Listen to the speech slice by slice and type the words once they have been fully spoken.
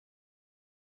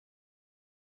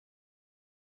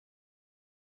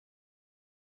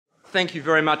Thank you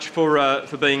very much for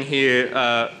being here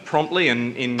promptly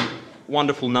and in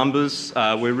wonderful numbers.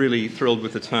 We're really thrilled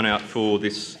with the turnout for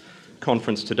this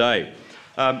conference today.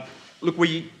 I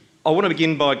want to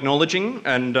begin by acknowledging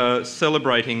and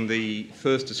celebrating the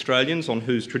first Australians on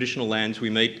whose traditional lands we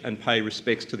meet and pay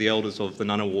respects to the elders of the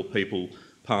Ngunnawal people,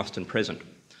 past and present.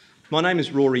 My name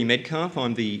is Rory Medcalf.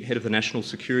 I'm the head of the National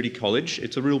Security College.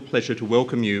 It's a real pleasure to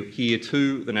welcome you here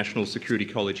to the National Security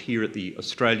College here at the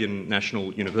Australian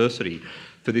National University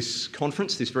for this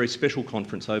conference, this very special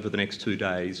conference over the next 2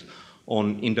 days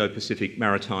on Indo-Pacific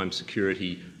maritime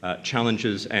security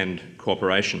challenges and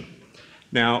cooperation.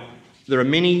 Now, there are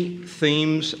many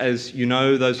themes, as you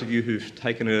know, those of you who've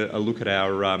taken a look at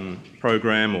our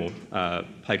program or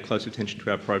paid close attention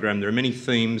to our program, there are many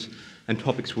themes and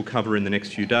topics we'll cover in the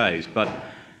next few days,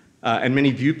 and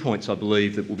many viewpoints, I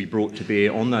believe, that will be brought to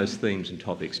bear on those themes and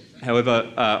topics.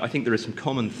 However, I think there are some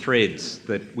common threads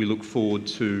that we look forward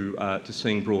to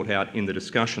seeing brought out in the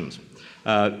discussions.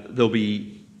 There'll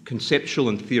be conceptual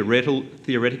and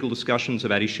theoretical discussions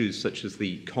about issues such as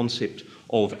the concept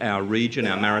of our region,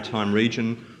 our maritime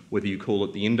region, whether you call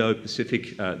it the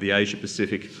Indo-Pacific, the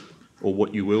Asia-Pacific, or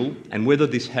what you will, and whether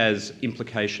this has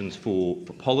implications for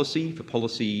policy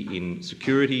in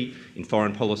security, in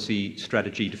foreign policy,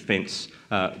 strategy, defence,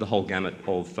 the whole gamut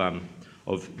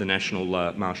of the national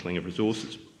marshalling of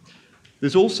resources.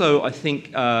 There's also, I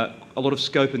think, a lot of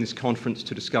scope in this conference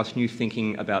to discuss new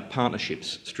thinking about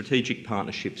partnerships, strategic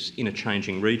partnerships in a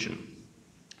changing region.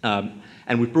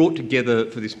 And we've brought together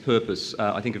for this purpose,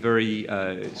 I think, a very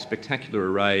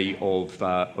spectacular array of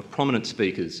prominent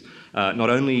speakers, not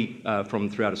only from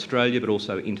throughout Australia but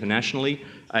also internationally.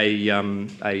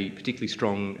 A particularly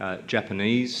strong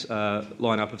Japanese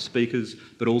lineup of speakers,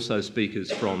 but also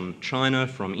speakers from China,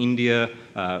 from India,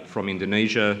 from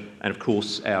Indonesia, and of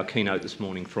course our keynote this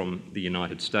morning from the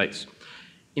United States.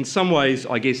 In some ways,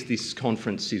 I guess this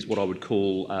conference is what I would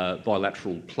call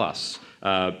bilateral plus.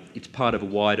 It's part of a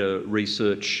wider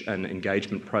research and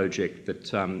engagement project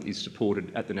that is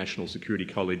supported at the National Security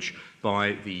College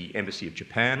by the Embassy of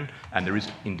Japan, and there is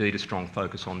indeed a strong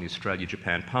focus on the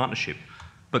Australia-Japan partnership.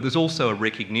 But there's also a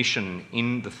recognition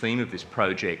in the theme of this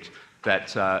project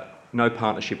that no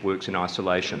partnership works in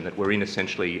isolation, that we're in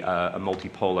essentially a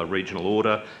multipolar regional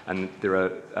order, and there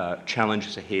are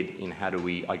challenges ahead in how do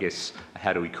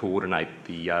we coordinate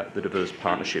the diverse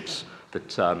partnerships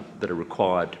that are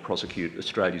required to prosecute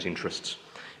Australia's interests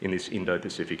in this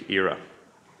Indo-Pacific era.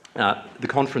 The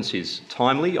conference is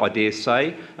timely, I dare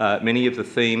say. Many of the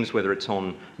themes, whether it's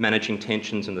on managing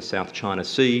tensions in the South China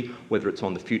Sea, whether it's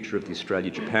on the future of the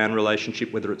Australia-Japan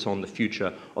relationship, whether it's on the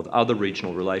future of other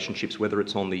regional relationships, whether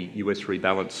it's on the US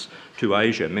rebalance to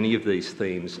Asia, many of these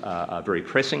themes are very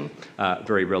pressing,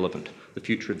 very relevant. The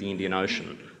future of the Indian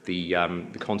Ocean, the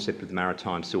concept of the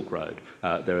maritime Silk Road.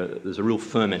 There's a real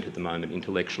ferment at the moment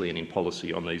intellectually and in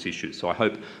policy on these issues, so I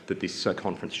hope that this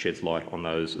conference sheds light on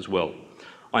those as well.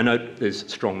 I note there's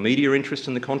strong media interest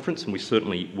in the conference, and we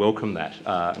certainly welcome that,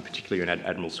 particularly in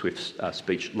Admiral Swift's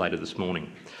speech later this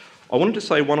morning. I wanted to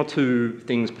say one or two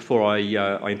things before I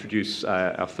introduce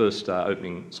our first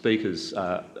opening speakers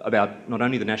about not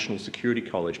only the National Security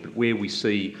College, but where we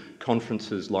see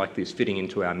conferences like this fitting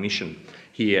into our mission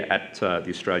here at the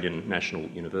Australian National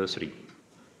University.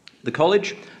 The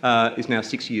college is now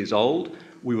 6 years old.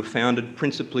 We were founded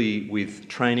principally with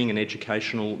training and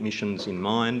educational missions in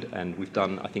mind, and we've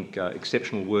done, I think,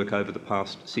 exceptional work over the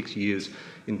past 6 years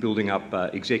in building up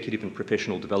executive and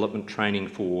professional development training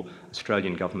for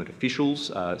Australian government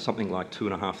officials. Something like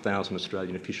 2,500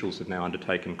 Australian officials have now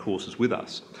undertaken courses with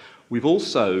us. We've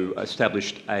also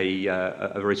established a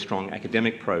very strong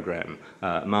academic program,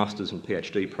 a master's and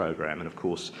PhD program, and of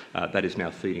course that is now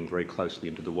feeding very closely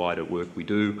into the wider work we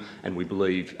do, and we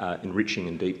believe enriching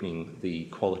and deepening the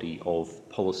quality of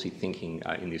policy thinking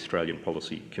in the Australian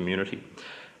policy community.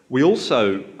 We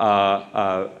also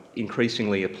are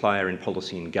increasingly a player in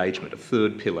policy engagement, a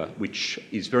third pillar, which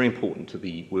is very important to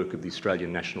the work of the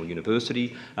Australian National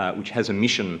University, which has a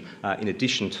mission, in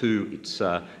addition to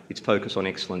its focus on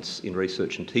excellence in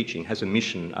research and teaching, has a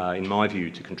mission, in my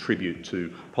view, to contribute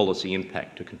to policy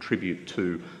impact, to contribute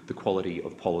to the quality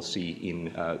of policy in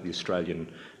the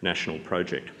Australian national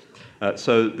project.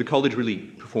 So the college really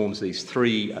performs these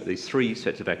three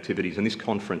sets of activities, and this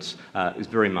conference is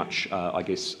very much, I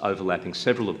guess, overlapping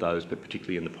several of those, but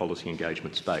particularly in the policy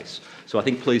engagement space. So I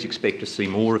think please expect to see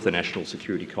more of the National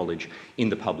Security College in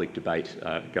the public debate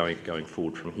going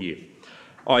forward from here.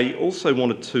 I also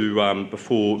wanted to,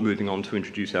 before moving on to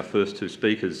introduce our first two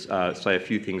speakers, say a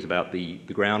few things about the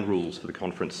ground rules for the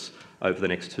conference over the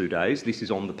next 2 days. This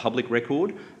is on the public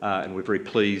record, and we're very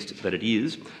pleased that it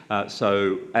is.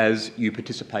 So as you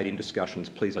participate in discussions,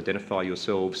 please identify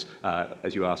yourselves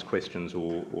as you ask questions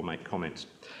or make comments.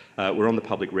 We're on the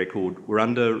public record. We're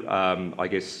under, I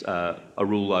guess, a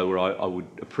rule though where I would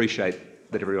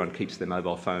appreciate that everyone keeps their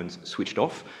mobile phones switched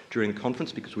off during the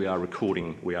conference, because we are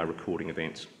recording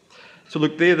events. So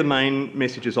look, they're the main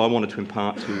messages I wanted to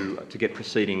impart to get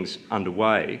proceedings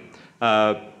underway.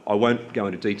 I won't go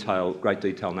into great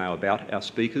detail now about our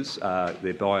speakers.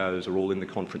 Their bios are all in the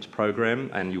conference program,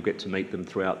 and you'll get to meet them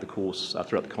throughout the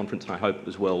conference, and I hope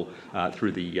as well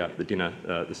through the dinner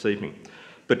this evening.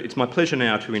 But it's my pleasure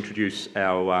now to introduce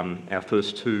our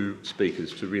first two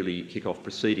speakers to really kick off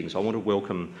proceedings. I want to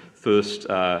welcome first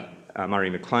Murray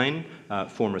McLean,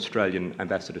 former Australian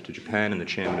Ambassador to Japan and the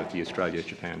Chairman of the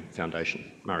Australia-Japan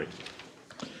Foundation. Murray.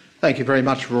 Thank you very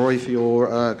much, Rory, for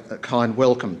your kind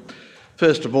welcome.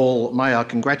 First of all, may I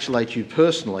congratulate you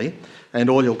personally and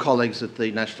all your colleagues at the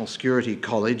National Security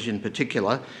College in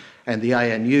particular, and the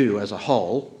ANU as a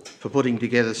whole, for putting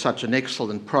together such an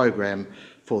excellent program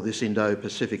for this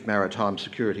Indo-Pacific Maritime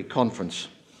Security Conference.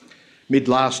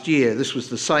 Mid-last year, this was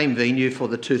the same venue for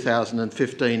the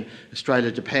 2015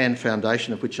 Australia-Japan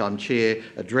Foundation, of which I'm chair,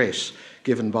 address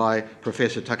given by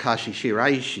Professor Takashi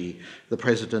Shiraishi, the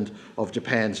President of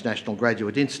Japan's National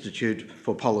Graduate Institute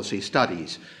for Policy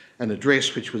Studies, an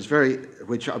address which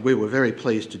we were very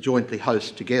pleased to jointly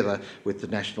host together with the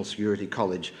National Security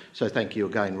College. So thank you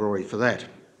again, Rory, for that.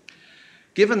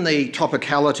 Given the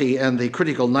topicality and the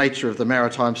critical nature of the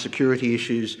maritime security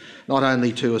issues, not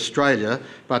only to Australia,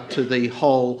 but to the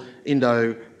whole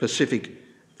Indo-Pacific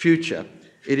future,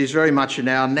 it is very much in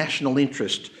our national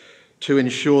interest to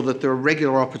ensure that there are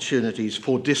regular opportunities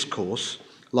for discourse,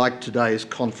 like today's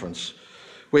conference,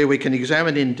 where we can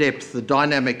examine in depth the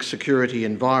dynamic security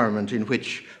environment in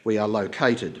which we are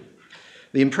located.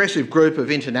 The impressive group of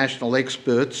international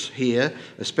experts here,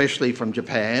 especially from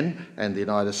Japan and the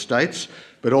United States,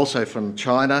 but also from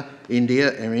China,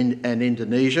 India and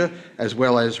Indonesia, as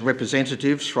well as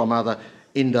representatives from other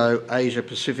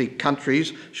Indo-Asia-Pacific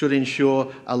countries, should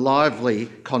ensure a lively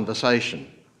conversation.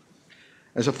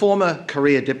 As a former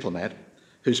career diplomat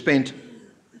who spent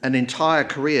an entire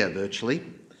career virtually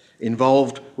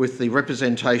involved with the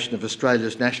representation of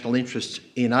Australia's national interests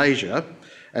in Asia,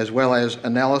 as well as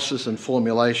analysis and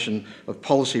formulation of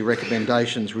policy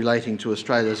recommendations relating to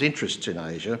Australia's interests in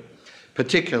Asia,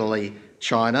 particularly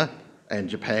China and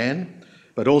Japan,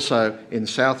 but also in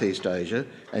Southeast Asia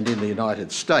and in the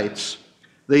United States,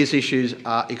 these issues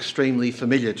are extremely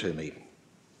familiar to me.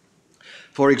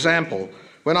 For example,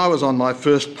 when I was on my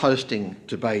first posting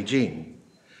to Beijing,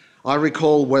 I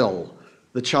recall well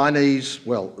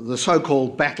the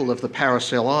so-called Battle of the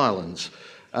Paracel Islands,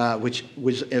 which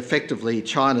was effectively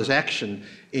China's action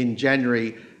in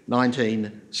January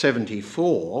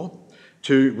 1974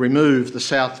 to remove the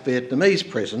South Vietnamese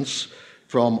presence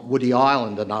from Woody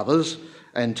Island and others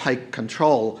and take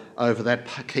control over that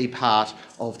key part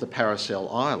of the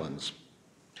Paracel Islands.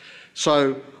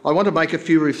 So I want to make a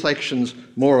few reflections,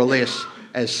 more or less,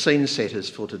 as scene setters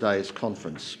for today's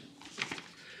conference.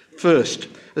 First,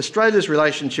 Australia's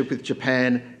relationship with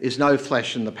Japan is no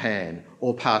flash in the pan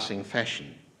or passing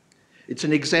fashion. It's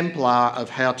an exemplar of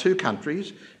how two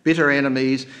countries, bitter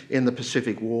enemies in the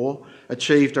Pacific War,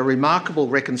 achieved a remarkable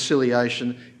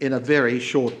reconciliation in a very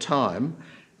short time,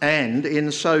 and in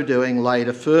so doing laid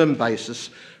a firm basis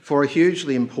for a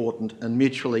hugely important and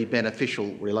mutually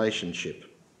beneficial relationship.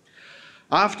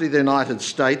 After the United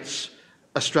States,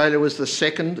 Australia was the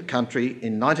second country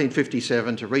in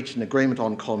 1957 to reach an agreement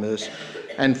on commerce,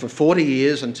 and for 40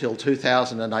 years until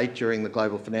 2008, during the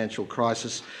global financial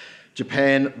crisis,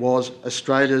 Japan was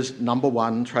Australia's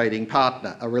 #1 trading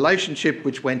partner, a relationship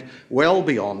which went well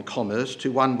beyond commerce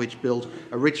to one which built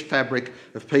a rich fabric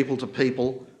of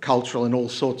people-to-people, cultural and all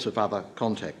sorts of other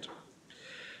contact.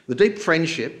 The deep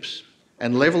friendships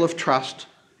and level of trust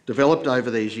developed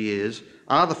over these years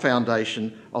are the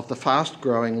foundation of the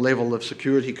fast-growing level of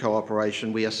security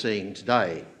cooperation we are seeing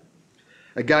today.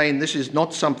 Again, this is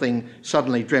not something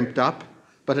suddenly dreamt up,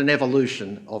 but an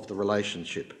evolution of the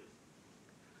relationship.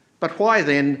 But why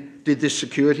then did this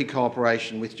security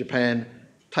cooperation with Japan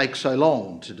take so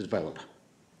long to develop?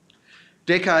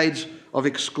 Decades of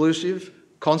exclusive,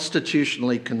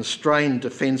 constitutionally constrained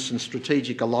defence and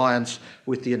strategic alliance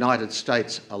with the United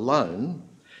States alone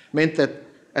meant that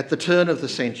at the turn of the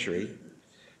century,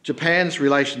 Japan's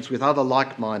relations with other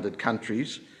like-minded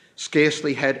countries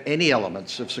scarcely had any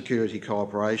elements of security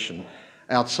cooperation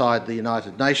outside the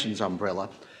United Nations umbrella,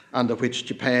 under which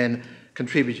Japan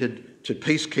contributed to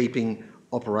peacekeeping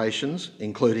operations,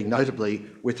 including notably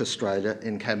with Australia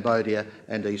in Cambodia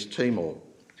and East Timor.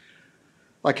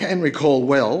 I can recall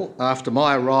well, after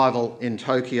my arrival in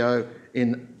Tokyo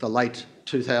in late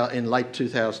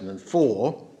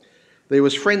 2004, there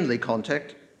was friendly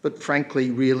contact, but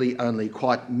frankly really only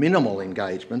quite minimal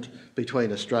engagement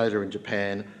between Australia and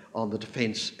Japan on the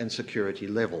defence and security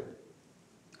level.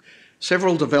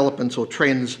 Several developments or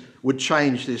trends would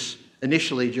change this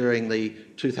initially during the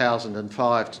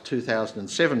 2005 to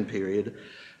 2007 period,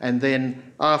 and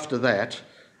then after that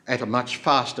at a much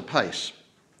faster pace.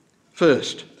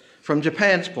 First, from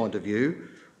Japan's point of view,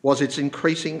 was its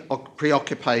increasing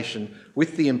preoccupation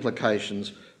with the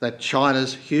implications that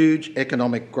China's huge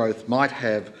economic growth might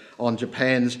have on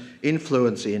Japan's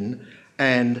influence in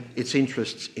and its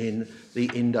interests in the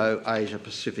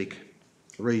Indo-Asia-Pacific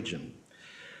region.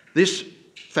 This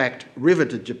fact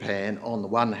riveted Japan on the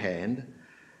one hand.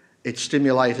 It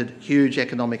stimulated huge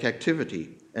economic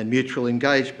activity and mutual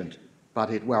engagement, but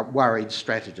it worried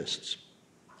strategists.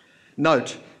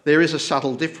 Note, there is a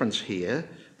subtle difference here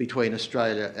between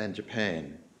Australia and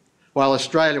Japan. While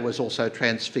Australia was also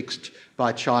transfixed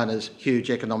by China's huge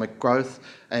economic growth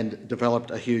and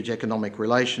developed a huge economic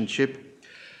relationship,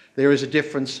 there is a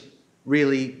difference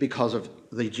really because of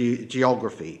the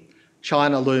geography.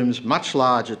 China looms much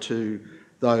larger to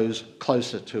those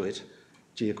closer to it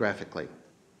geographically,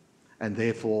 and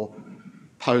therefore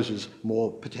poses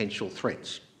more potential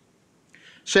threats.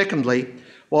 Secondly,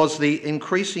 was the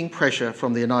increasing pressure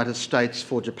from the United States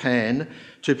for Japan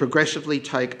to progressively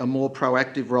take a more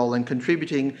proactive role in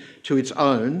contributing to its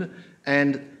own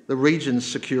and the region's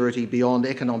security beyond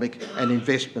economic and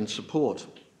investment support.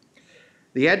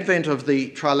 The advent of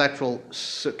the trilateral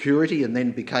security and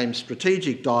then became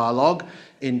strategic dialogue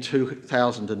in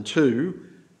 2002,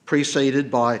 preceded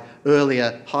by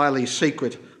earlier highly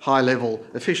secret high-level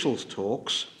officials'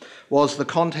 talks, was the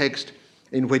context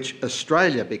in which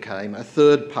Australia became a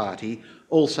third party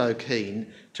also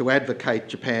keen to advocate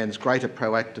Japan's greater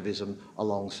proactivism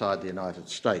alongside the United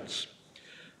States.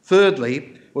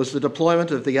 Thirdly was the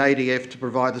deployment of the ADF to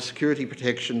provide the security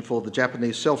protection for the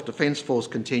Japanese Self-Defence Force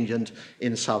contingent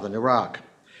in southern Iraq.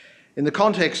 In the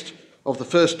context of the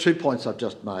first 2 points I've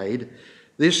just made,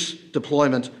 this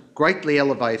deployment greatly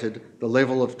elevated the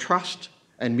level of trust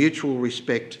and mutual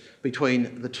respect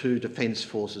between the two defence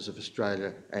forces of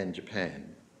Australia and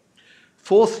Japan.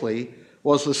 Fourthly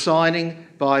was the signing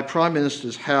by Prime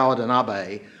Ministers Howard and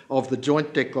Abe of the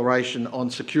Joint Declaration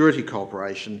on Security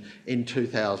Cooperation in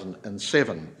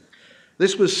 2007.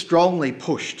 This was strongly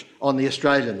pushed on the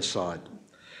Australian side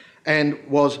and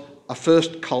was a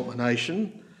first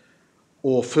culmination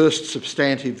or first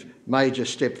substantive major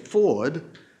step forward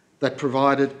that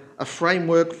provided a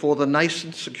framework for the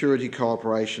nascent security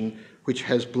cooperation which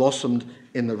has blossomed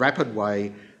in the rapid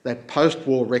way that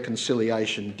post-war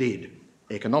reconciliation did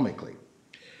economically.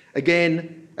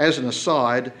 Again, as an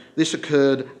aside, this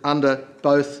occurred under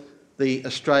both the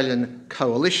Australian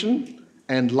coalition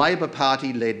and Labor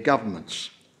Party-led governments.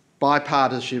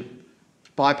 Bipartisanship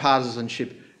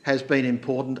has been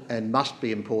important and must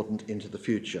be important into the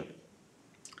future.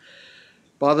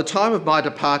 By the time of my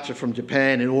departure from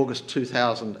Japan in August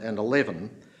 2011,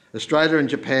 Australia and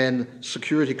Japan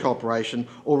security cooperation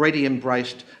already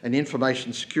embraced an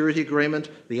information security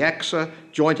agreement, the AXA,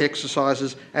 joint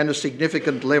exercises and a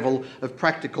significant level of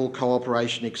practical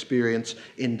cooperation experience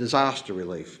in disaster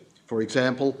relief. For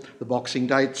example, the Boxing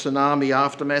Day tsunami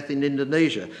aftermath in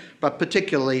Indonesia, but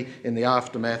particularly in the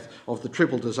aftermath of the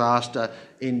triple disaster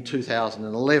in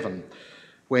 2011,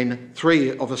 when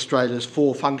 3 of Australia's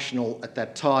 4 functional, at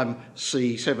that time,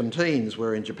 C-17s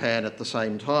were in Japan at the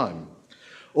same time,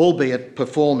 albeit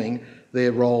performing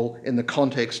their role in the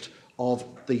context of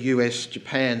the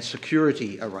US-Japan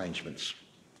security arrangements.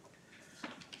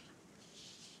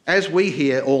 As we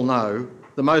here all know,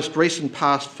 the most recent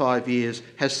past 5 years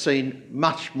has seen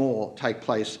much more take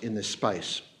place in this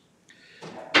space,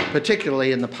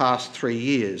 particularly in the past 3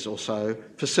 years or so,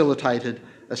 facilitated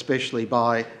especially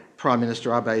by Prime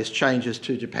Minister Abe's changes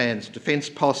to Japan's defence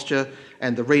posture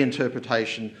and the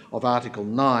reinterpretation of Article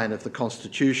 9 of the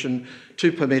Constitution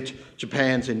to permit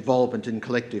Japan's involvement in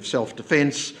collective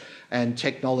self-defence and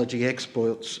technology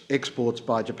exports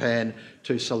by Japan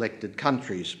to selected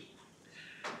countries.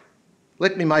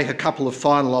 Let me make a couple of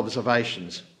final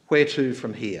observations. Where to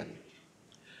from here?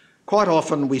 Quite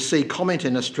often we see comment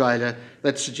in Australia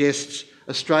that suggests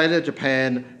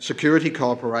Australia-Japan security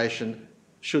cooperation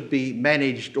should be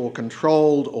managed or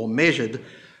controlled or measured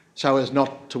so as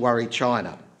not to worry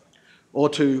China, or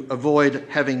to avoid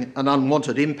having an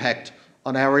unwanted impact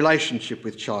on our relationship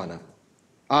with China.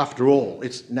 After all,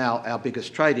 it's now our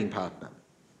biggest trading partner.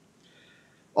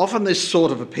 Often this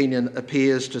sort of opinion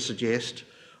appears to suggest,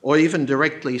 or even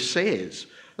directly says,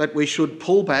 that we should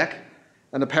pull back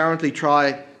and apparently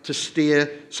try to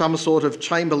steer some sort of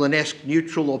Chamberlain-esque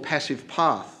neutral or passive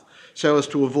path so as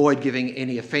to avoid giving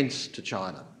any offence to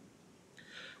China.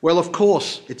 Well, of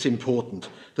course it's important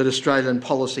that Australian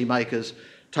policymakers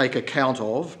take account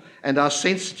of and are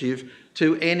sensitive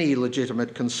to any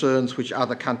legitimate concerns which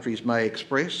other countries may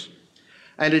express.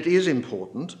 And it is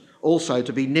important also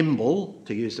to be nimble,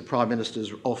 to use the Prime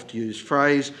Minister's oft-used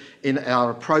phrase, in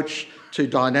our approach to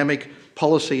dynamic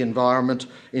policy environment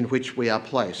in which we are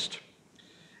placed.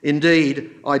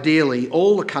 Indeed, ideally,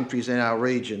 all the countries in our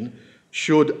region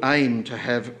should aim to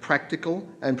have practical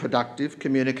and productive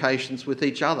communications with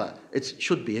each other. It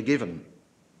should be a given.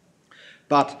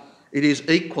 But it is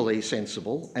equally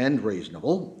sensible and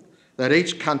reasonable that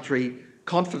each country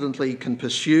confidently can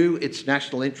pursue its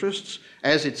national interests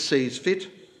as it sees fit,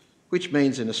 which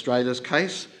means in Australia's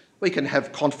case, we can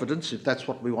have confidence, if that's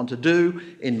what we want to do,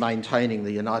 in maintaining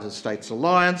the United States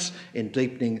alliance, in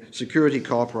deepening security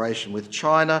cooperation with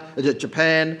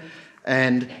Japan,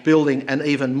 and building an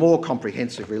even more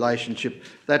comprehensive relationship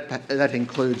that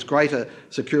includes greater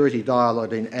security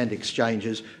dialogue and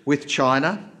exchanges with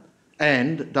China,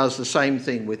 and does the same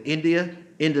thing with India,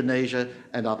 Indonesia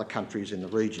and other countries in the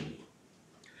region.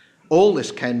 All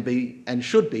this can be and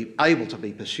should be able to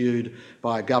be pursued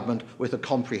by a government with a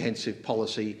comprehensive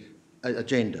policy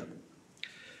agenda.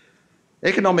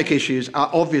 Economic issues are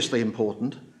obviously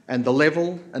important, and the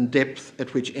level and depth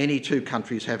at which any two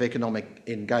countries have economic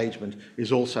engagement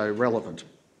is also relevant.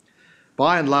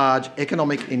 By and large,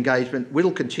 economic engagement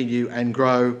will continue and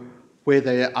grow where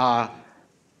there are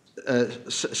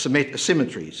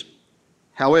symmetries.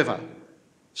 However,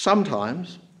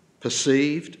 sometimes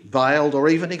perceived, veiled or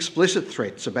even explicit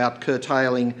threats about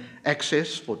curtailing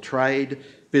access for trade,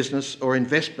 business or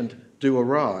investment do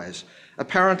arise,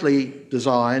 apparently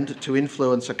designed to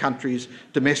influence a country's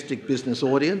domestic business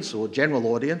audience or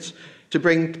general audience to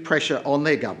bring pressure on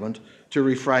their government to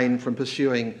refrain from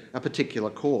pursuing a particular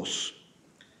course.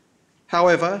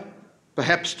 However,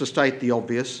 perhaps to state the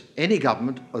obvious, any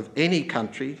government of any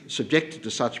country subjected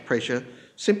to such pressure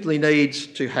simply needs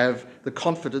to have the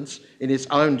confidence in its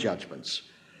own judgments,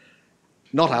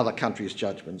 not other countries'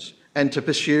 judgments, and to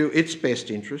pursue its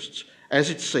best interests as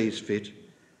it sees fit,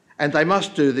 and they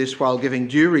must do this while giving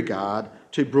due regard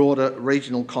to broader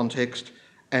regional context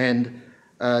and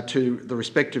to the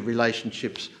respective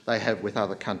relationships they have with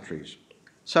other countries.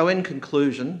 So in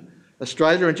conclusion,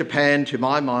 Australia and Japan, to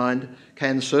my mind,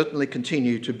 can certainly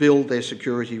continue to build their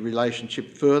security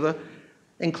relationship further,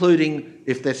 including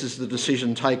if this is the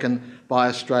decision taken by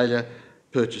Australia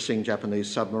purchasing Japanese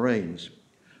submarines,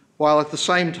 while at the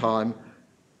same time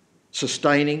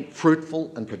sustaining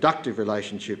fruitful and productive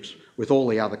relationships with all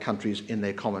the other countries in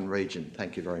their common region.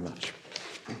 Thank you very much.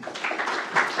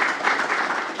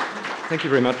 Thank you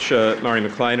very much, Murray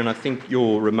McLean, and I think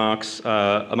your remarks,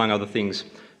 among other things,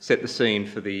 set the scene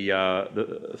for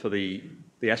the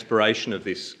aspiration of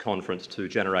this conference to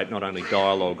generate not only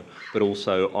dialogue but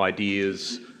also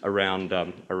ideas around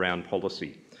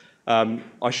policy.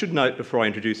 I should note before I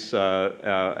introduce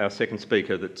our second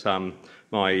speaker that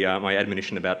my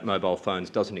admonition about mobile phones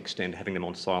doesn't extend having them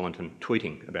on silent and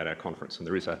tweeting about our conference, and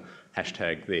there is a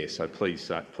hashtag there, so please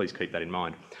keep that in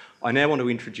mind. I now want to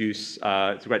introduce,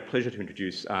 it's a great pleasure to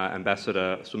introduce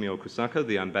Ambassador Sumio Kusaka,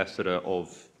 the Ambassador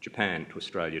of Japan to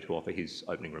Australia, to offer his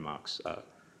opening remarks.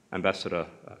 Ambassador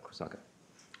Kusaka.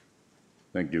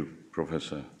 Thank you,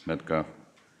 Professor Medcalf,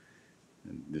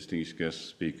 and distinguished guest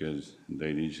speakers,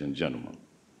 ladies and gentlemen.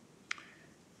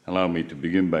 Allow me to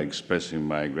begin by expressing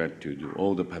my gratitude to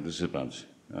all the participants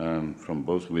from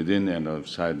both within and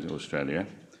outside Australia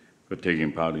for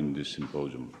taking part in this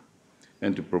symposium,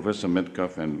 and to Professor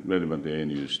Medcalf and relevant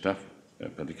ANU staff,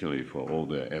 particularly for all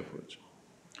their efforts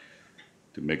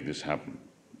to make this happen.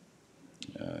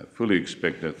 Fully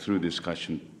expect that through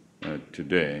discussion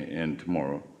today and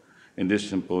tomorrow, in this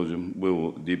symposium, we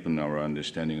will deepen our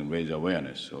understanding and raise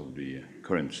awareness of the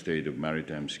current state of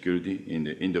maritime security in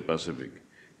the Indo-Pacific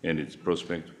and its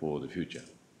prospect for the future.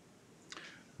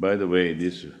 By the way,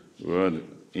 this word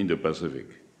Indo-Pacific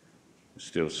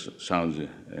still sounds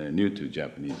new to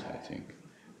Japanese, I think.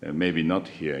 Maybe not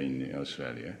here in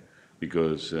Australia,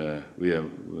 because we are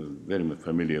very much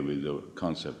familiar with the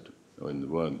concept in the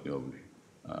word of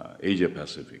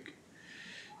Asia-Pacific.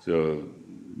 So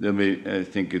I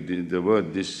think the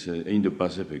word this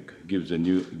Indo-Pacific gives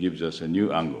us a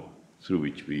new angle through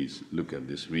which we look at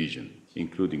this region,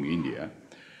 including India.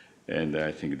 And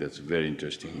I think that's a very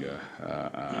interesting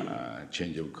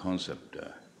change of concept,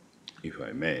 if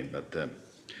I may. But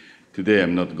today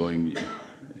I'm not going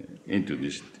into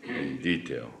this in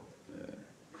detail.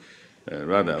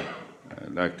 Rather,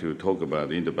 I'd like to talk about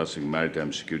the Indo-Pacific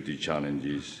maritime security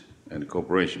challenges and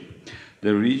cooperation.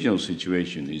 The regional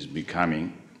situation is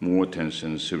becoming more tense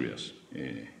and serious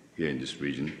here in this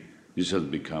region. This has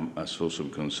become a source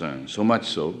of concern, so much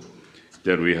so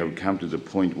that we have come to the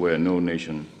point where no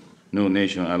nation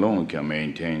alone can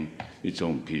maintain its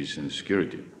own peace and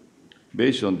security.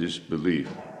 Based on this belief,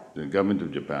 the government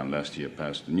of Japan last year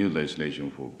passed new legislation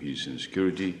for peace and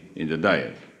security in the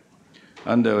Diet.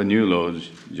 Under our new laws,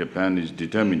 Japan is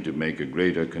determined to make a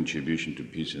greater contribution to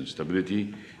peace and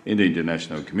stability in the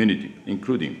international community,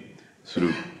 including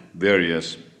through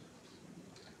various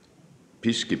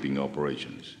peacekeeping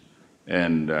operations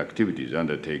and activities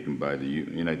undertaken by the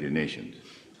United Nations,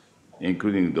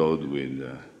 including those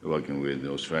working with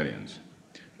the Australians.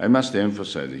 I must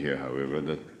emphasize here, however,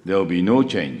 that there will be no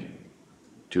change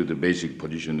to the basic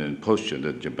position and posture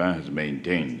that Japan has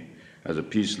maintained as a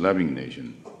peace-loving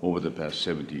nation over the past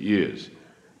 70 years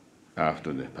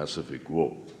after the Pacific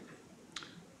War.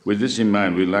 With this in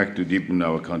mind, we'd like to deepen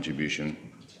our contribution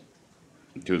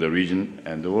to the region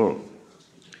and the world.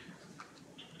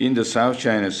 In the South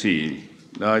China Sea,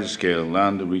 large-scale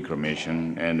land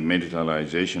reclamation and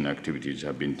militarization activities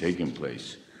have been taking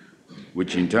place,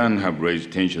 which in turn have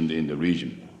raised tension in the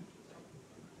region.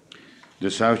 The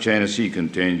South China Sea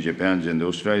contains Japan's and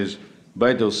Australia's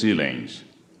vital sea lanes,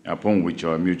 upon which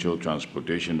our mutual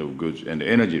transportation of goods and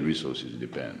energy resources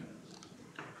depend.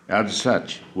 As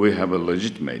such, we have a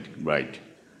legitimate right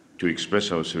to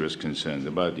express our serious concerns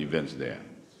about events there.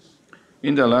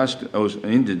 In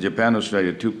the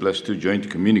Japan-Australia 2+2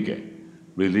 joint communique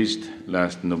released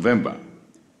last November,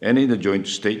 and in the joint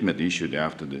statement issued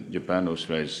after the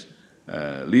Japan-Australia's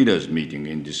leaders' meeting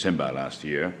in December last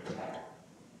year,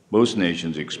 both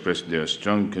nations expressed their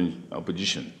strong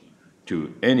opposition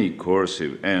to any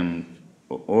coercive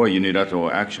or unilateral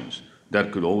actions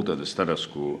that could alter the status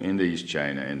quo in the East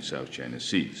China and South China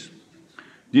Seas.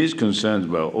 These concerns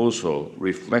were also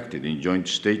reflected in joint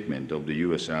statement of the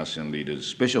US-ASEAN leaders'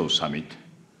 special summit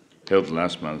held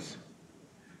last month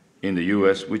in the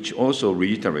US, which also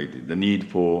reiterated the need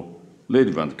for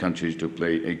relevant countries to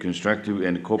play a constructive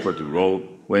and cooperative role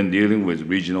when dealing with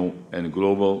regional and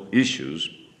global issues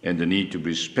and the need to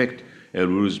respect a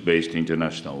rules-based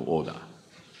international order.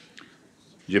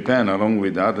 Japan, along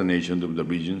with other nations of the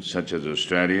region, such as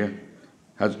Australia,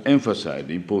 has emphasized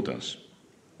the importance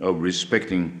of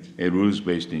respecting a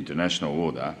rules-based international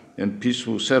order and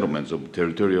peaceful settlements of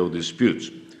territorial disputes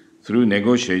through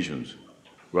negotiations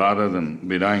rather than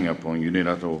relying upon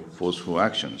unilateral forceful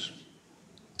actions.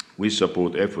 We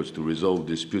support efforts to resolve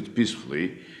disputes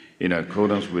peacefully in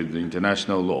accordance with the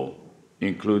international law,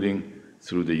 including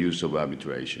through the use of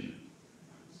arbitration.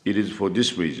 It is for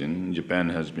this reason Japan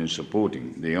has been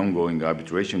supporting the ongoing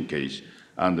arbitration case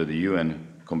under the UN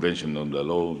Convention on the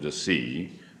Law of the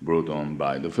Sea brought on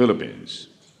by the Philippines.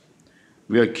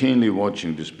 We are keenly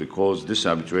watching this because this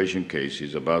arbitration case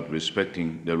is about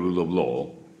respecting the rule of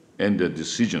law and the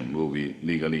decision will be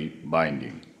legally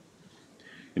binding.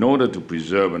 In order to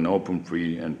preserve an open,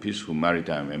 free, and peaceful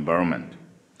maritime environment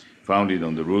founded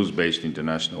on the rules-based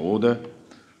international order,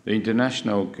 the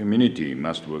international community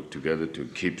must work together to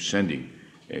keep sending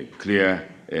a clear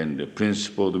and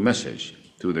principled message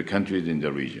to the countries in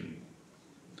the region.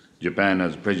 Japan,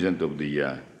 as president of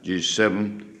the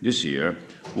G7 this year,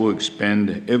 will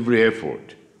expend every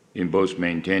effort in both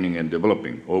maintaining and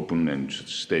developing open and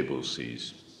stable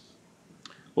seas.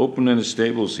 Open and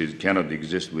stable seas cannot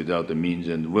exist without the means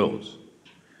and wills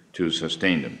to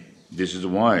sustain them. This is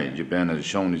why Japan has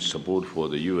shown its support for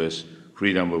the U.S.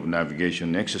 freedom of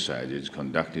navigation exercises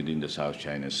conducted in the South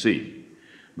China Sea,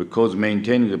 because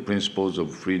maintaining the principles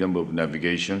of freedom of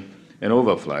navigation and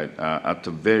overflight are at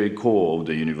the very core of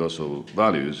the universal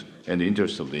values and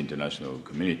interests of the international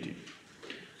community.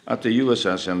 At the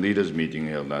US-ASEAN leaders meeting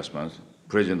held last month,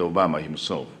 President Obama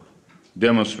himself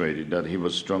demonstrated that he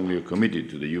was strongly committed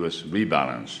to the US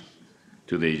rebalance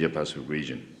to the Asia-Pacific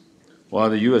region. While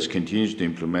the US continues to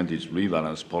implement its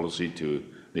rebalance policy to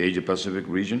the Asia-Pacific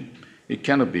region, it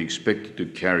cannot be expected to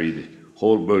carry the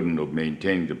whole burden of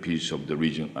maintaining the peace of the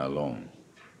region alone.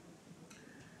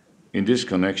 In this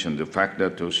connection, the fact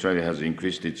that Australia has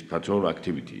increased its patrol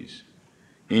activities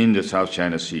in the South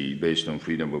China Sea based on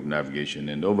freedom of navigation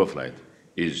and overflight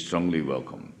is strongly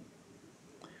welcome.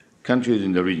 Countries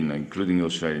in the region, including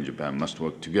Australia and Japan, must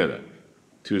work together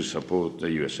to support the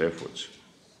US efforts.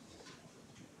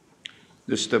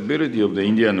 The stability of the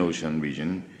Indian Ocean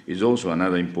region is also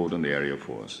another important area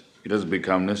for us. It has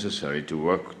become necessary to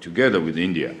work together with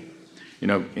India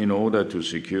in order to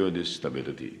secure this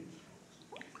stability.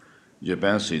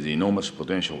 Japan sees enormous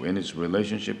potential in its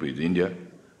relationship with India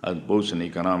as both an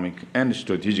economic and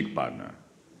strategic partner.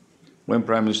 When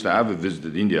Prime Minister Abe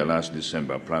visited India last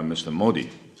December, Prime Minister Modi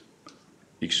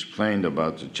explained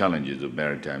about the challenges of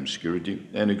maritime security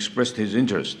and expressed his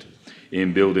interest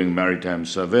in building maritime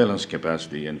surveillance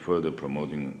capacity and further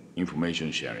promoting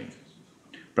information sharing.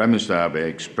 Prime Minister Abe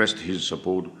expressed his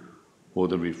support for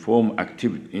the reform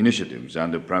initiatives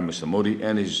under Prime Minister Modi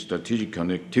and his strategic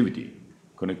connectivity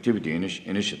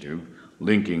initiative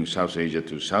linking South Asia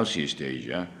to Southeast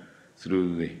Asia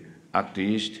through the Act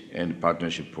East and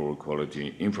Partnership for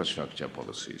Quality infrastructure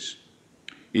policies.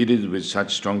 It is with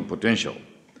such strong potential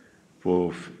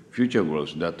for future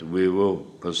growth that we will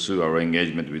pursue our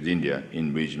engagement with India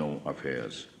in regional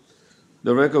affairs.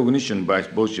 The recognition by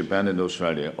both Japan and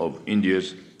Australia of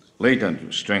India's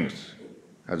latent strength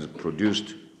has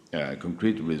produced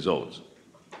concrete results.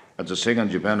 At the second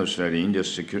Japan-Australia-India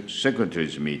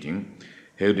Secretaries meeting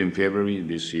held in February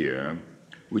this year,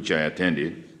 which I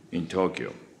attended in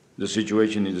Tokyo, the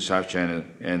situation in the South China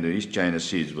and the East China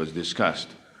Seas was discussed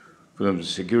from the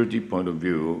security point of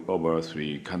view of our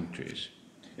three countries,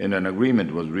 and an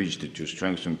agreement was reached to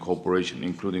strengthen cooperation,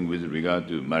 including with regard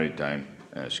to maritime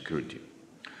security.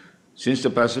 Since the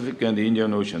Pacific and the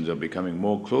Indian Oceans are becoming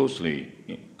more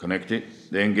closely connected,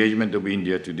 the engagement of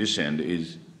India to this end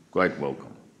is quite welcome.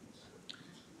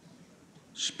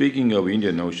 Speaking of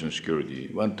Indian Ocean security,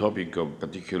 one topic of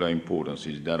particular importance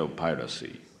is that of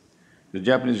piracy. The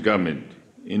Japanese government,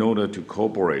 in order to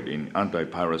cooperate in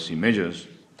anti-piracy measures,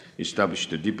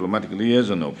 established a diplomatic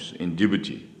liaison office in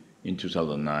Djibouti in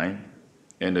 2009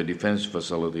 and a defense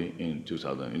facility in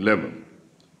 2011.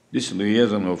 This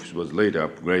liaison office was later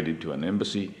upgraded to an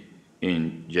embassy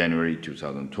in January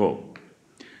 2012.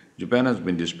 Japan has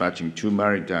been dispatching 2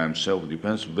 maritime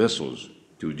self-defense vessels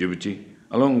to Djibouti,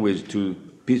 along with 2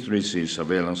 P-3C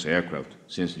surveillance aircraft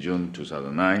since June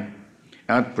 2009.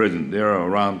 At present, there are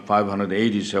around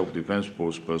 580 self-defense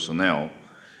force personnel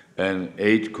and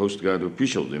 8 Coast Guard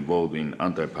officials involved in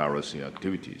anti-piracy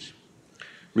activities.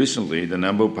 Recently, the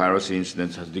number of piracy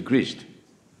incidents has decreased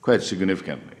quite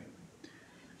significantly,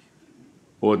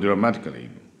 or dramatically.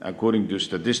 According to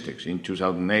statistics, in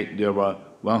 2008, there were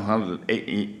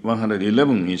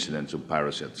 111 incidents of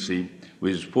piracy at sea,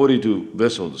 with 42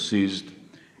 vessels seized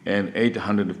and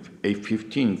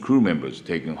 815 crew members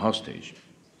taken hostage.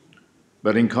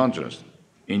 But in contrast,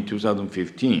 in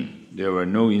 2015, there were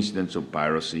no incidents of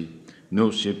piracy, no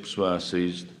ships were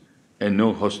seized, and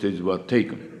no hostages were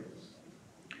taken.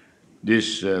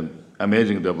 This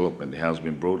amazing development has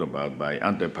been brought about by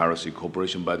anti-piracy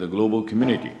cooperation by the global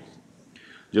community.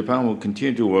 Japan will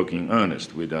continue to work in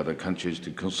earnest with other countries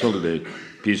to consolidate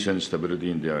peace and stability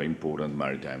in their important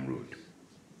maritime route.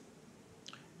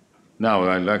 Now,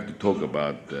 I'd like to talk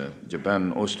about the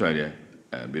Japan-Australia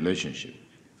relationship.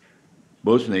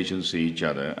 Both nations see each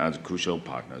other as crucial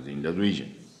partners in the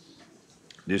region.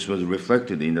 This was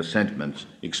reflected in the sentiments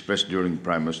expressed during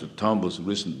Prime Minister Turnbull's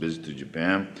recent visit to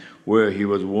Japan, where he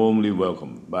was warmly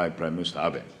welcomed by Prime Minister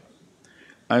Abe.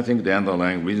 I think the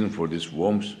underlying reason for this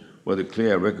warmth was a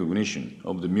clear recognition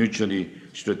of the mutually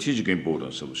strategic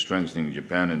importance of strengthening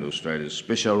Japan and Australia's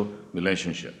special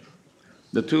relationship.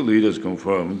 The two leaders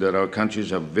confirmed that our countries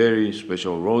have very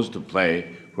special roles to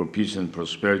play for peace and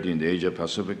prosperity in the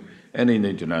Asia-Pacific and in the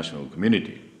international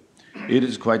community. It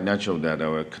is quite natural that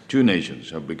our two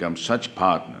nations have become such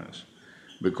partners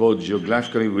because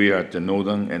geographically we are at the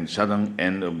northern and southern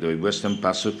end of the Western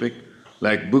Pacific,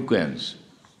 like bookends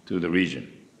to the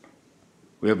region.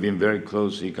 We have been very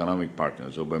close economic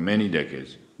partners over many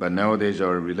decades, but nowadays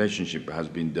our relationship has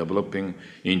been developing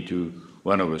into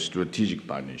one of a strategic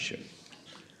partnership.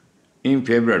 In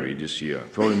February this year,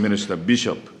 Foreign Minister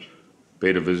Bishop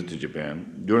paid a visit to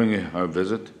Japan. During her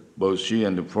visit, both she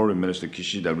and the Foreign Minister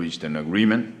Kishida reached an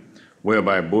agreement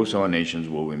whereby both our nations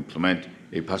will implement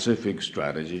a Pacific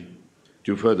strategy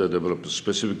to further develop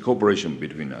specific cooperation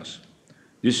between us.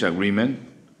 This agreement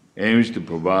aims to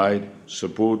provide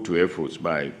support to efforts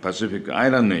by Pacific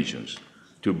Island nations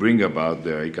to bring about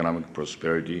their economic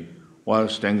prosperity while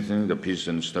strengthening the peace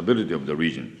and stability of the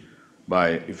region by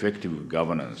effective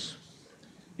governance,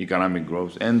 economic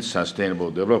growth, and sustainable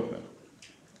development,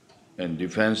 and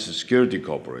defense security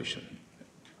cooperation,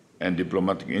 and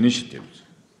diplomatic initiatives.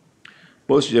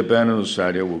 Both Japan and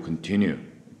Australia will continue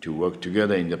to work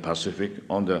together in the Pacific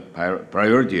on the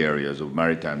priority areas of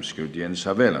maritime security and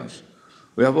surveillance.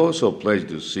 We have also pledged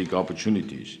to seek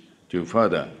opportunities to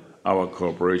further our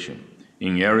cooperation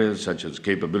in areas such as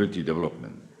capability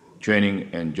development, training,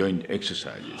 and joint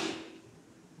exercises.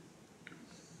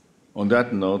 On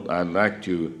that note, I'd like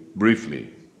to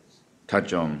briefly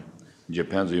touch on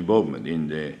Japan's involvement in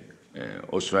the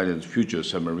Australia's future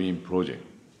submarine project.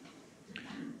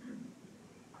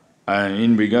 And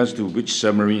in regards to which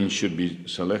submarine should be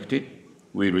selected,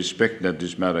 we respect that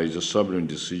this matter is a sovereign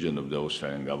decision of the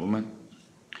Australian government.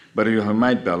 But if I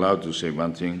might be allowed to say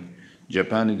one thing,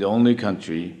 Japan is the only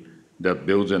country that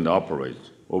builds and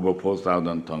operates over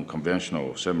 4,000-ton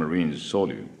conventional submarines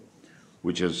solely,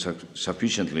 which has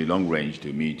sufficiently long range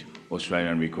to meet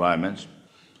Australian requirements,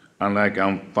 unlike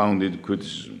unfounded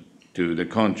criticism to the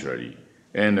contrary,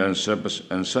 and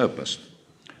unsurpassed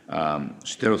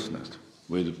stealthiness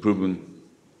with proven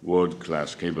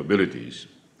world-class capabilities.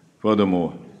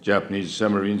 Furthermore, Japanese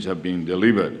submarines have been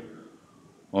delivered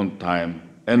on time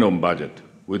and on budget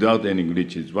without any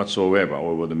glitches whatsoever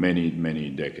over the many, many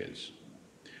decades.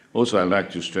 Also, I'd like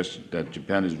to stress that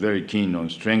Japan is very keen on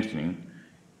strengthening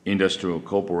industrial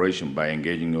cooperation by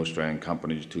engaging Australian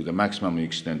companies to the maximum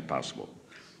extent possible.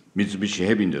 Mitsubishi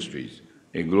Heavy Industries,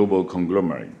 a global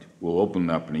conglomerate, will open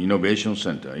up an innovation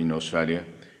center in Australia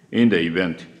in the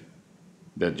event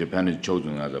that Japan is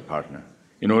chosen as a partner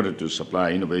in order to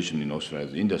supply innovation in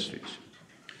Australia's industries.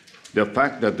 The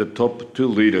fact that the top two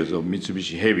leaders of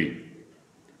Mitsubishi Heavy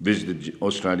visited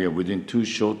Australia within 2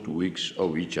 short weeks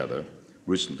of each other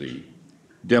recently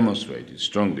demonstrated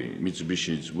strongly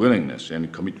Mitsubishi's willingness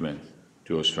and commitment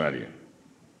to Australia.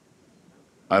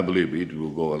 I believe it will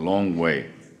go a long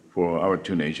way for our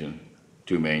two nations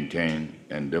to maintain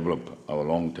and develop our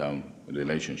long-term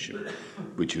relationship,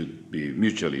 which would be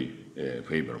mutually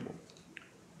favorable.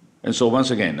 And so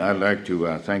once again, I'd like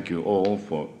to thank you all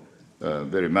for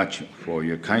very much for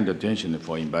your kind attention and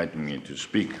for inviting me to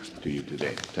speak to you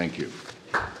today. Thank you.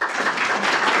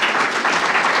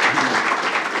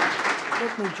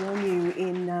 Let me join you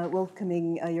in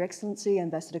welcoming Your Excellency,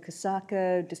 Ambassador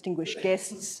Kusaka, distinguished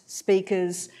guests,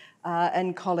 speakers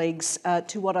and colleagues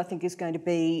to what I think is going to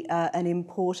be an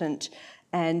important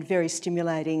and very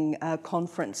stimulating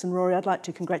conference. And Rory, I'd like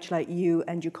to congratulate you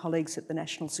and your colleagues at the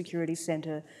National Security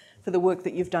Centre for the work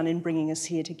that you've done in bringing us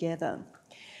here together.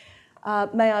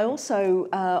 May I also,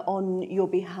 on your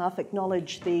behalf,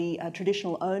 acknowledge the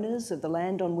traditional owners of the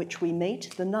land on which we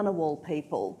meet, the Ngunnawal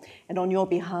people, and on your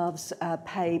behalves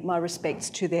pay my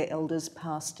respects to their elders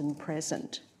past and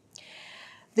present.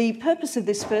 The purpose of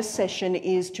this first session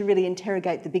is to really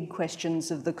interrogate the big questions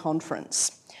of the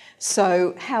conference.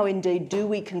 So how indeed do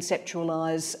we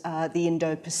conceptualise the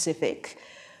Indo-Pacific?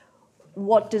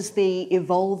 What does the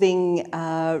evolving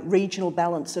regional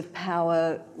balance of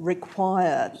power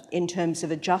require in terms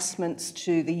of adjustments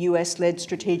to the US-led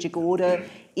strategic order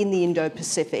in the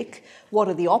Indo-Pacific? What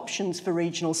are the options for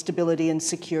regional stability and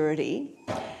security?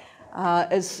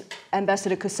 As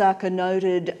Ambassador Kusaka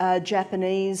noted,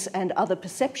 Japanese and other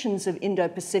perceptions of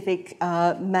Indo-Pacific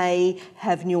may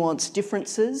have nuanced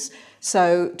differences.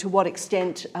 So to what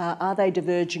extent are they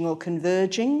diverging or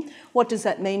converging? What does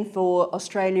that mean for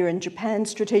Australia and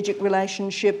Japan's strategic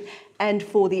relationship and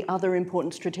for the other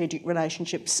important strategic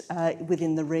relationships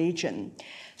within the region?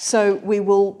 So we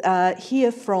will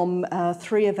hear from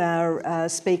 3 of our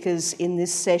speakers in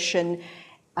this session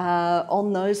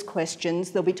on those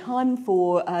questions. There'll be time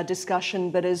for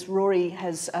discussion, but as Rory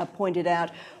has pointed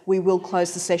out, we will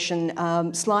close the session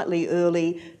slightly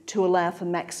early to allow for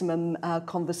maximum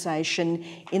conversation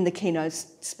in the keynote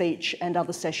speech and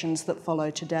other sessions that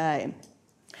follow today.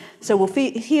 So we'll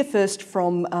hear first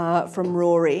from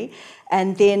Rory,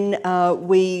 and then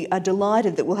we are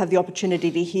delighted that we'll have the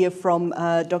opportunity to hear from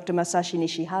Dr. Masashi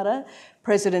Nishihara,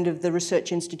 President of the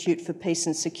Research Institute for Peace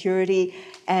and Security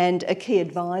and a key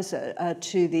advisor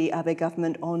to the Abe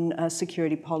government on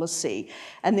security policy.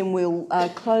 And then we'll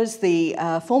close the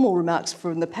formal remarks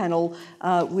from the panel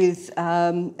with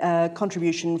a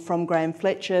contribution from Graham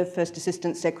Fletcher, First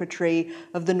Assistant Secretary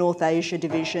of the North Asia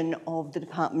Division of the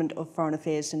Department of Foreign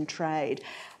Affairs and Trade.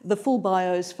 The full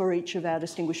bios for each of our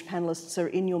distinguished panellists are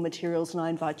in your materials, and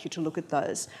I invite you to look at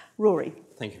those. Rory.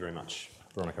 Thank you very much,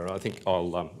 Veronica. I think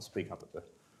I'll speak up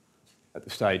at the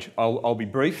stage. I'll be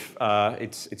brief.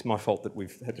 It's my fault that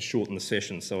we've had to shorten the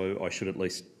session, so I should at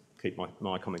least keep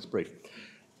my comments brief.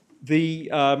 The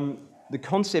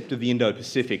concept of the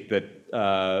Indo-Pacific that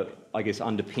I guess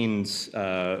underpins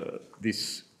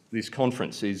this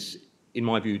conference is, in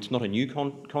my view, it's not a new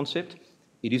concept.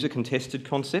 It is a contested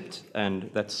concept,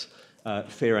 and that's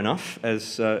fair enough,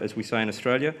 as we say in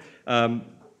Australia.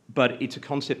 But it's a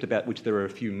concept about which there are a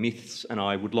few myths, and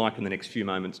I would like in the next few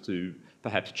moments to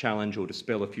perhaps challenge or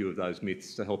dispel a few of those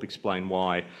myths to help explain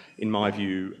why, in my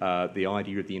view, the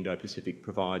idea of the Indo-Pacific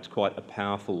provides quite a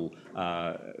powerful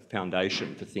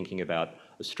foundation for thinking about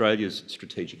Australia's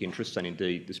strategic interests and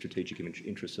indeed the strategic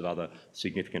interests of other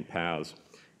significant powers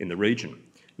in the region.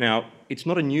 Now, it's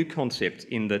not a new concept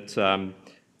in that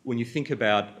when you think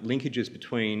about linkages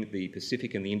between the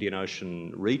Pacific and the Indian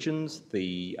Ocean regions,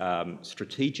 the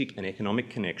strategic and economic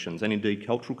connections, and indeed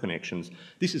cultural connections,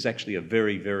 this is actually a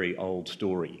very, very old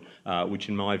story, which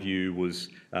in my view was,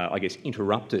 I guess,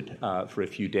 interrupted for a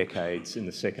few decades in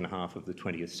the second half of the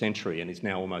 20th century and is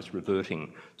now almost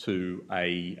reverting to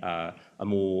a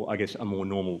more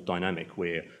normal dynamic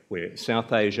where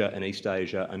South Asia and East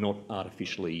Asia are not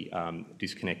artificially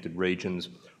disconnected regions,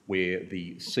 where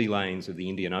the sea lanes of the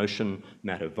Indian Ocean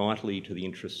matter vitally to the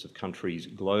interests of countries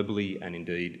globally and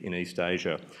indeed in East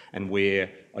Asia, and where,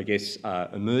 I guess,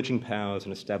 emerging powers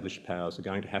and established powers are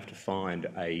going to have to find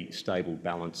a stable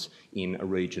balance in a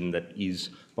region that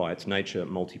is, by its nature,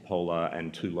 multipolar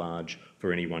and too large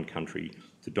for any one country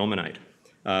to dominate.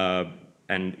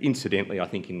 And incidentally, I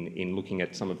think in looking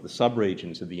at some of the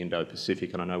sub-regions of the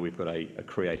Indo-Pacific, and I know we've got a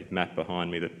creative map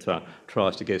behind me that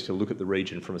tries to get us to look at the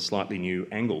region from a slightly new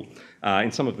angle.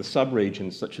 In some of the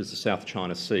sub-regions, such as the South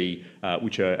China Sea,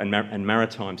 and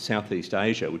maritime Southeast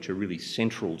Asia, which are really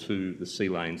central to the sea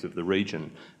lanes of the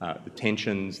region, the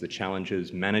tensions, the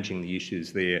challenges, managing the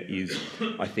issues there is,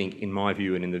 I think, in my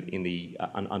view,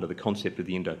 and under the concept of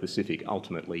the Indo-Pacific,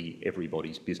 ultimately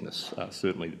everybody's business,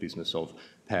 certainly the business of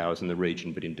powers in the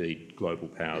region, but indeed global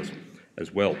powers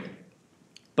as well.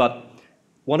 But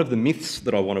one of the myths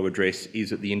that I want to address is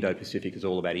that the Indo-Pacific is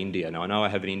all about India. Now, I know I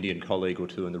have an Indian colleague or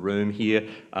two in the room here.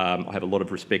 I have a lot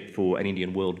of respect for an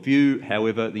Indian worldview.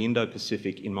 However, the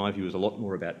Indo-Pacific, in my view, is a lot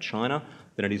more about China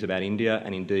than it is about India,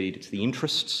 and indeed it's the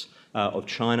interests of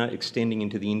China extending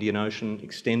into the Indian Ocean,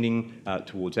 extending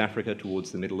towards Africa,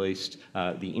 towards the Middle East,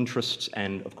 the interests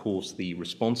and, of course, the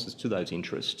responses to those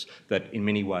interests that in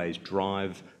many ways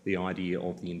drive the idea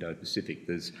of the Indo-Pacific.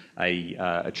 There's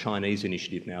a Chinese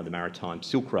initiative now, the Maritime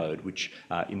Silk Road, which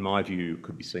in my view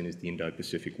could be seen as the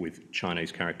Indo-Pacific with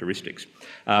Chinese characteristics.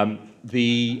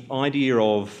 The idea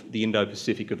of the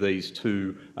Indo-Pacific of these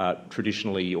two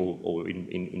traditionally or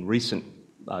in recent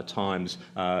times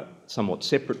somewhat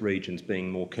separate regions being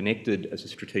more connected as a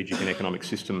strategic and economic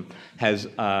system has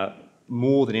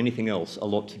more than anything else a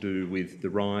lot to do with the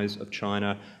rise of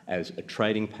China as a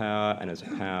trading power and as a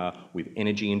power with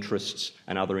energy interests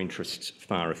and other interests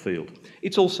far afield.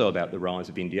 It's also about the rise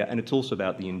of India, and it's also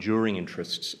about the enduring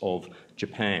interests of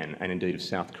Japan and indeed of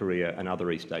South Korea and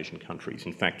other East Asian countries.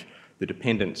 In fact, the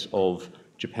dependence of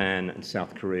Japan and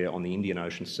South Korea on the Indian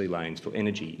Ocean sea lanes for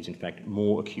energy is in fact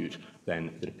more acute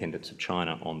than the dependence of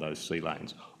China on those sea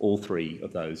lanes. All three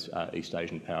of those East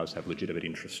Asian powers have legitimate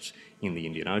interests in the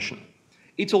Indian Ocean.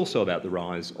 It's also about the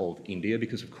rise of India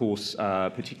because, of course,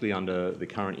 particularly under the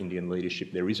current Indian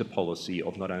leadership, there is a policy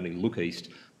of not only look east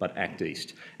but act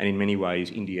east. And in many ways,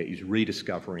 India is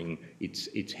rediscovering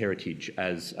its heritage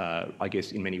as, I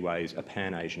guess, in many ways, a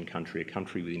pan-Asian country, a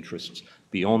country with interests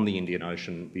beyond the Indian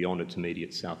Ocean, beyond its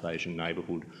immediate South Asian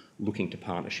neighbourhood, looking to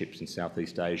partnerships in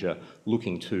Southeast Asia,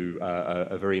 looking to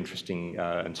a very interesting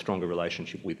and stronger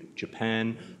relationship with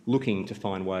Japan, looking to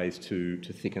find ways to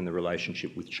thicken the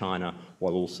relationship with China,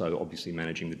 while also obviously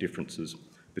managing the differences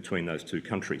between those two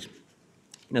countries.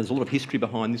 Now, there's a lot of history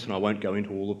behind this, and I won't go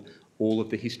into all of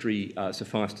the history.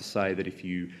 Suffice to say that if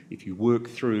you work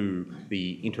through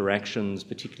the interactions,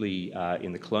 particularly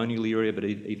in the colonial era, but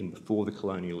even before the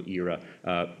colonial era,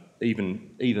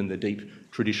 even the deep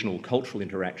traditional cultural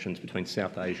interactions between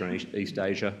South Asia and East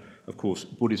Asia, of course,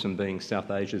 Buddhism being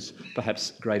South Asia's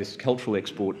perhaps greatest cultural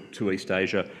export to East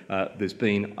Asia, there's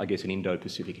been, I guess, an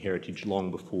Indo-Pacific heritage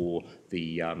long before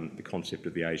the concept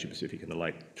of the Asia-Pacific in the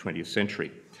late 20th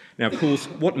century. Now, of course,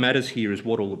 what matters here is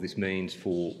what all of this means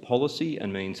for policy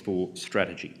and means for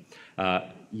strategy.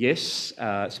 Yes,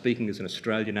 speaking as an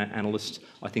Australian analyst,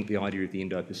 I think the idea of the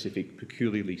Indo-Pacific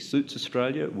peculiarly suits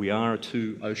Australia. We are a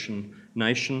two-ocean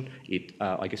nation. It,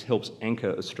 I guess, helps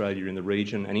anchor Australia in the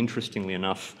region. And interestingly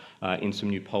enough, in some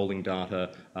new polling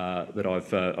data that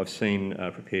I've seen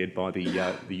prepared by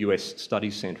the US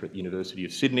Studies Centre at the University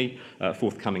of Sydney, a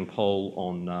forthcoming poll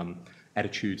on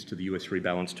attitudes to the US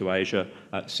rebalance to Asia,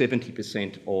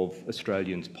 70% of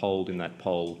Australians polled in that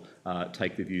poll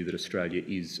take the view that Australia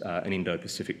is an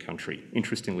Indo-Pacific country.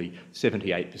 Interestingly,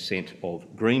 78%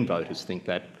 of Green voters think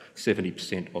that,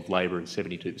 70% of Labor and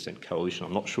 72% Coalition.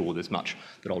 I'm not sure there's much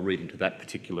that I'll read into that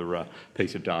particular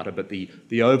piece of data, but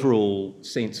the overall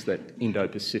sense that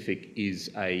Indo-Pacific is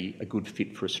a good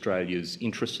fit for Australia's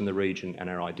interests in the region and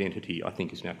our identity, I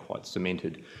think, is now quite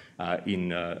cemented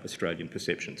in Australian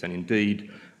perceptions. And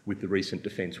indeed, with the recent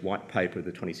Defence White Paper,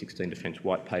 the 2016 Defence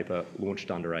White Paper, launched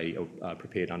under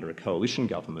prepared under a coalition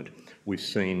government, we've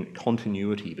seen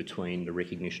continuity between the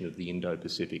recognition of the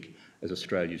Indo-Pacific as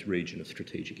Australia's region of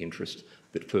strategic interest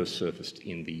that first surfaced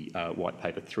in the White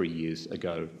Paper 3 years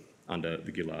ago under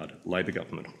the Gillard Labor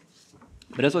government.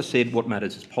 But as I said, what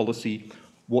matters is policy.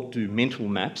 What do mental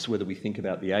maps, whether we think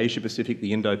about the Asia-Pacific,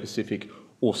 the Indo-Pacific,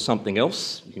 or something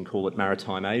else, you can call it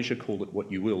maritime Asia, call it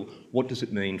what you will, what does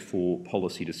it mean for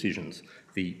policy decisions?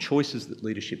 The choices that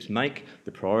leaderships make,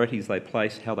 the priorities they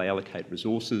place, how they allocate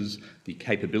resources, the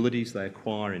capabilities they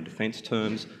acquire in defence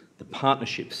terms, the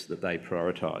partnerships that they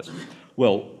prioritise.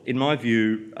 Well, in my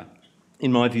view,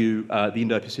 the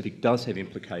Indo-Pacific does have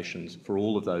implications for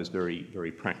all of those very,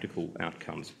 very practical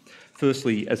outcomes.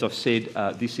 Firstly, as I've said,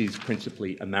 this is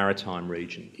principally a maritime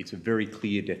region. It's a very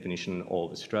clear definition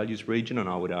of Australia's region, and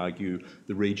I would argue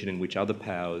the region in which other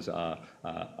powers are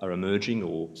emerging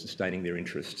or sustaining their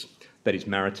interests. That is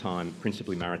maritime,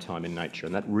 principally maritime in nature,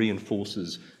 and that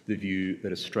reinforces the view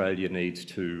that Australia needs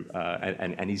to,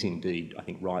 and is indeed, I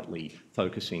think rightly,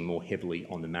 focusing more heavily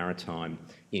on the maritime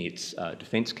in its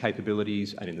defence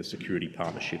capabilities and in the security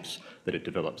partnerships that it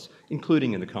develops,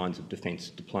 including in the kinds of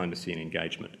defence diplomacy and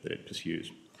engagement that it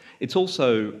pursues. It's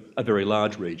also a very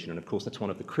large region, and of course that's one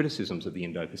of the criticisms of the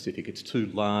Indo-Pacific. It's too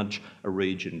large a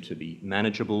region to be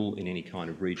manageable in any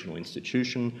kind of regional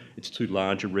institution. It's too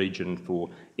large a region for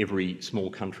every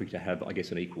small country to have, I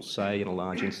guess, an equal say in a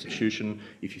large institution.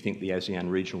 If you think the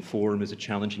ASEAN Regional Forum is a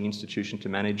challenging institution to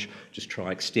manage, just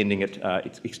try extending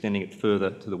it further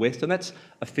to the west, and that's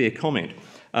a fair comment.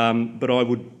 But I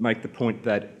would make the point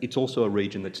that it's also a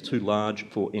region that's too large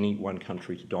for any one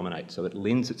country to dominate, so it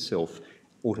lends itself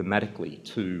automatically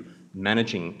to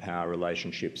managing power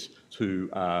relationships, to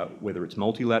whether it's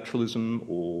multilateralism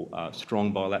or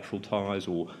strong bilateral ties,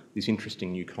 or this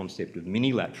interesting new concept of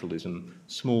minilateralism,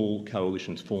 small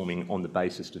coalitions forming on the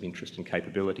basis of interest and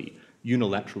capability.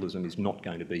 Unilateralism is not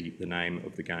going to be the name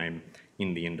of the game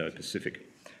in the Indo-Pacific.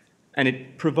 And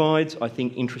it provides, I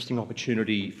think, interesting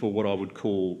opportunity for what I would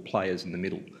call players in the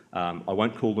middle. I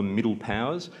won't call them middle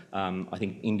powers. I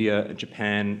think India and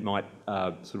Japan might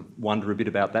sort of wonder a bit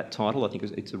about that title. I think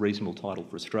it's a reasonable title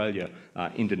for Australia,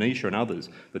 Indonesia and others.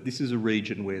 But this is a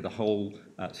region where the whole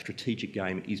strategic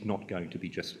game is not going to be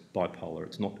just bipolar.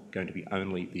 It's not going to be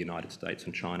only the United States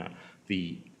and China.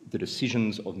 The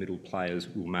decisions of middle players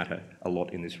will matter a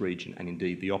lot in this region, and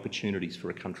indeed the opportunities for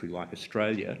a country like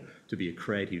Australia to be a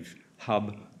creative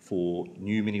hub for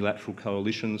new minilateral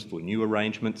coalitions, for new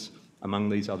arrangements among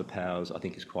these other powers, I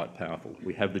think is quite powerful.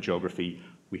 We have the geography,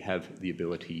 we have the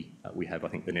ability, we have, I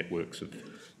think, the networks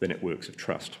of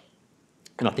trust.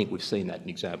 And I think we've seen that in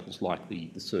examples like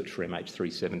the search for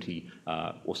MH370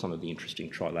 or some of the interesting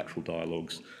trilateral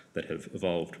dialogues that have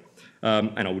evolved.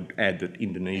 And I would add that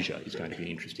Indonesia is going to be an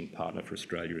interesting partner for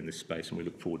Australia in this space, and we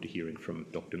look forward to hearing from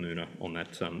Dr. Muna on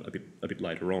that a bit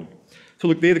later on. So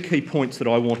look, they're the key points that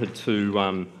I wanted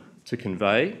to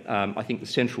convey. I think the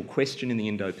central question in the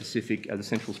Indo-Pacific, the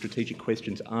central strategic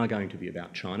questions are going to be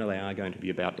about China. They are going to be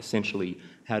about essentially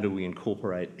how do we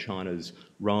incorporate China's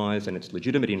rise and its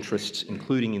legitimate interests,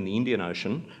 including in the Indian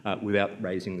Ocean, without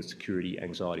raising the security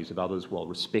anxieties of others while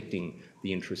respecting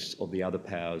the interests of the other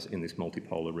powers in this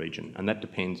multipolar region. And that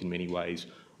depends in many ways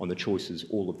on the choices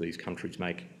all of these countries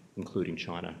make, including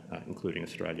China, including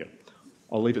Australia.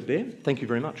 I'll leave it there. Thank you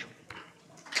very much.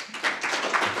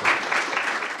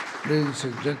 Ladies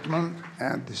and gentlemen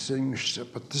and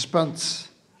distinguished participants,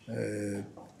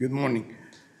 good morning.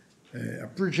 I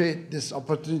appreciate this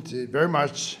opportunity very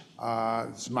much.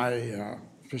 It's my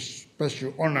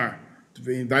special honor to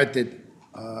be invited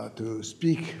to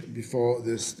speak before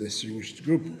this distinguished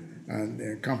group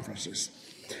and conferences.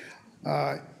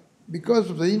 Because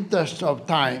of the interest of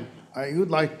time, I would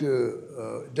like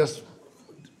to just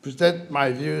present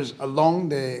my views along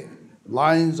the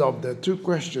lines of the two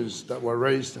questions that were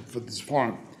raised for this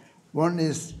forum. One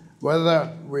is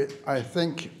whether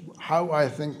how I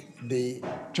think the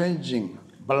changing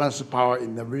balance of power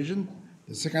in the region.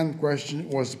 The second question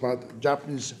was about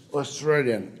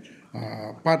Japanese-Australian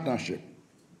partnership.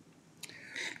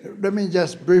 Let me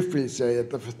just briefly say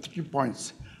the 3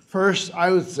 points. First,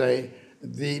 I would say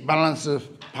the balance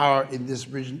of power in this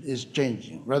region is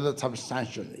changing rather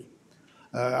substantially.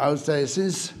 I would say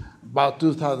since about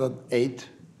 2008,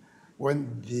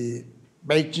 when the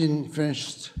Beijing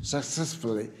finished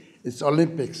successfully its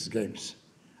Olympics Games.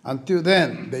 Until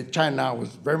then, China was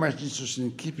very much interested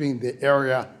in keeping the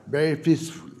area very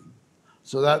peacefully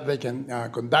so that they can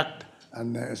conduct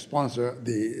and sponsor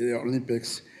the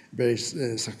Olympics very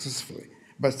successfully.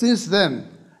 But since then,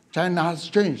 China has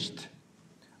changed,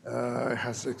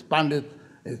 has expanded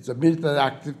It's the military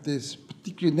activities,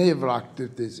 particularly naval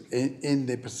activities in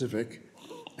the Pacific.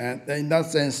 And in that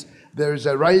sense, there is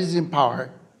a rising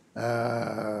power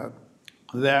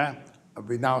there.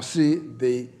 We now see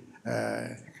the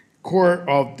core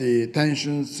of the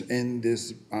tensions in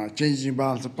this changing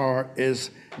balance of power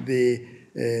is the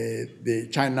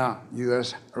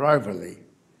China-U.S. rivalry.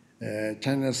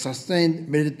 China's sustained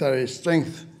military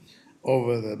strength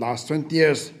over the last 20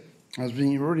 years has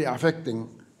been really affecting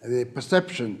the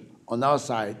perception on our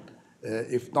side,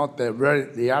 if not the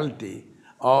reality,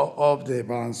 of the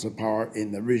balance of power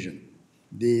in the region.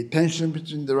 The tension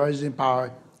between the rising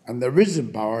power and the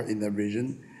risen power in the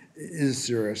region is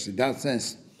serious in that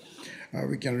sense.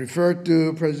 We can refer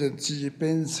to President Xi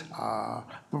Jinping's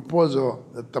proposal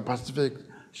that the Pacific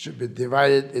should be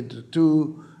divided into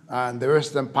two, and the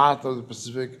western part of the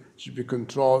Pacific should be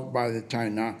controlled by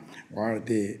China, while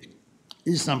the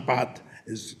eastern part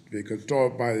is to be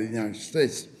controlled by the United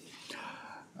States.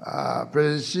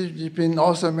 President Xi Jinping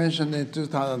also mentioned in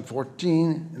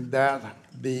 2014 that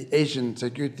the Asian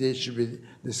security should be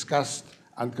discussed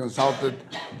and consulted,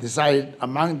 decided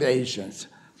among the Asians.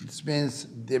 This means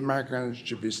the Americans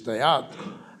should stay out.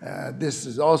 This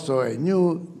is also a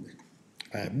new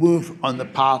move on the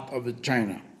part of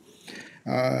China.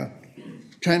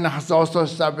 China has also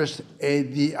established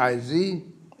ADIZ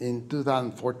in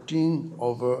 2014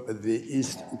 over the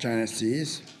East China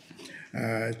Seas.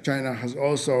 China has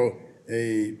also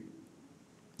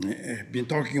been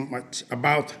talking much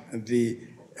about the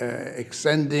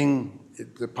extending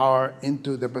the power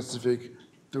into the Pacific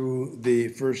through the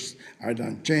first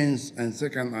island chains and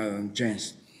second island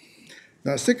chains.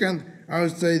 The second, I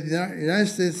would say the United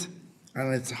States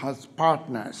and its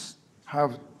partners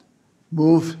have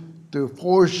moved to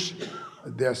forge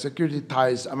their security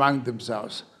ties among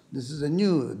themselves. This is a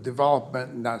new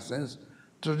development in that sense.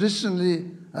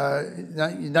 Traditionally,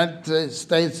 the United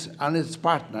States and its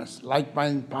partners,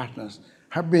 like-minded partners,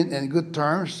 have been in good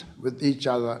terms with each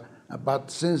other,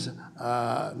 but since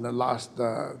the last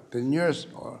 10 years,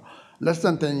 or less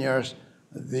than 10 years,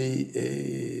 the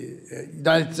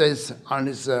United States and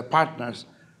its partners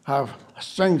have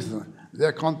strengthened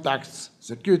their contacts,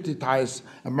 security ties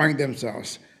among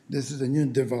themselves. This is a new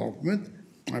development,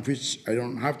 of which I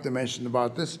don't have to mention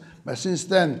about this, but since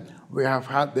then, we have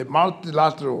had the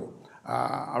multilateral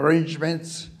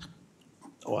arrangements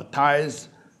or ties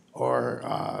or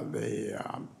the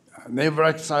naval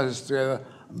exercises together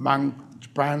among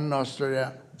Japan and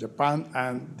Australia, Japan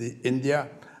and India,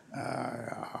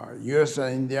 US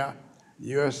and India,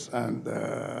 US and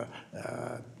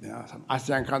some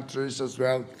ASEAN countries as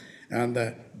well. And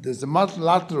there's a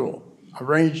multilateral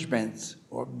arrangements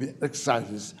or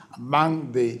exercises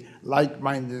among the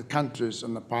like-minded countries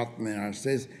on the part of the United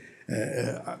States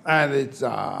and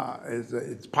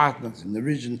its partners in the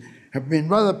region have been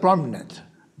rather prominent.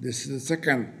 This is the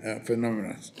second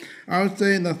phenomenon. I would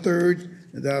say in the third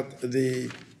that the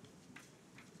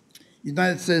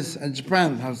United States and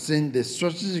Japan have seen the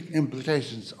strategic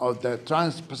implications of the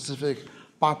Trans-Pacific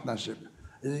Partnership.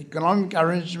 It's an economic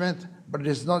arrangement, but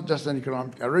it's not just an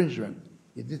economic arrangement.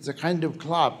 It is a kind of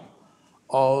club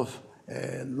of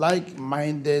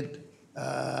like-minded,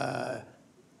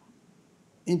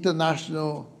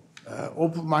 international,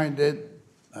 open-minded,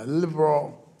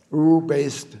 liberal,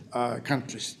 rule-based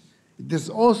countries. It is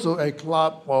also a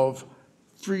club of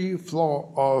free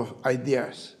flow of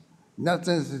ideas. In that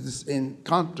sense, it is in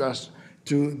contrast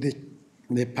to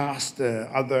the past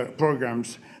other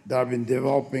programs that have been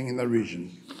developing in the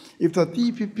region. If the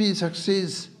TPP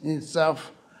succeeds in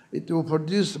itself, it will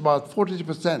produce about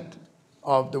 40%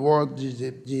 of the world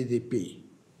GDP.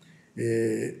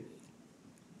 It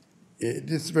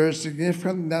is very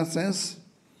significant in that sense.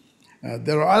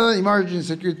 There are other emerging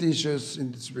security issues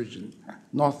in this region.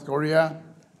 North Korea,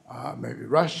 maybe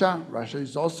Russia. Russia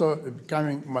is also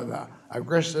becoming rather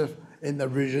aggressive in the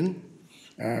region.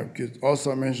 Could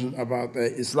also mention about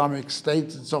the Islamic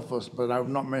State and so forth, but I will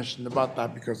not mention about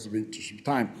that because of interest of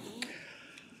time.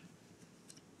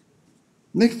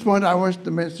 Next point I want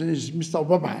to mention is Mr.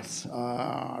 Obama's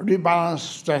rebalance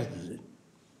strategy.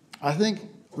 I think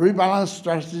rebalance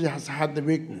strategy has had the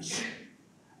weakness.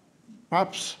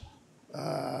 Perhaps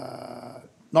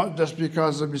not just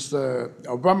because of Mr.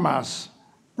 Obama's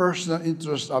personal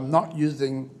interest of not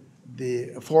using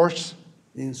the force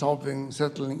in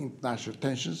settling international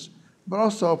tensions, but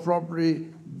also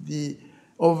probably the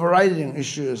overriding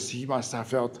issues he must have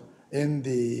felt in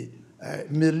the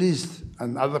Middle East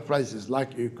and other places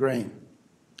like Ukraine.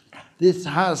 This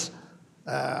has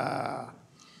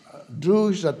drew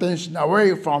his attention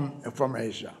away from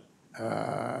Asia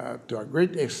to a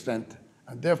great extent,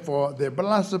 And therefore, the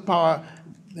balance of power,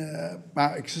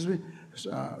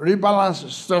 rebalance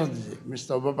strategy,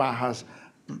 Mr. Obama has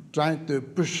trying to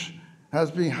push,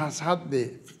 has had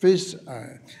the face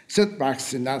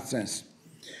setbacks in that sense.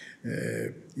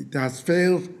 It has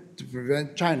failed to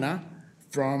prevent China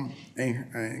from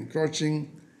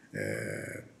encroaching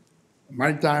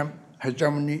maritime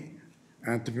hegemony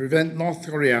and to prevent North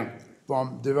Korea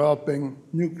from developing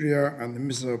nuclear and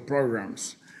missile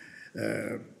programs.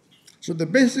 So the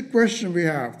basic question we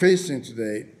are facing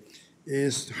today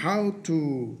is how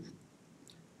to,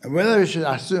 whether we should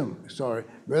assume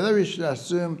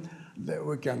that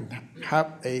we can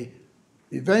have a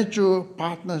eventual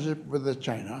partnership with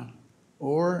China,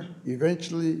 or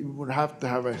eventually we would have to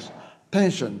have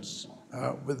tensions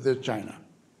with China.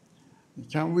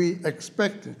 Can we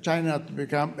expect China to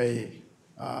become a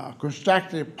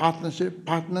constructive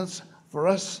partners for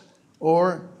us,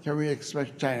 or can we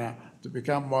expect China to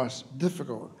become more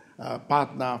difficult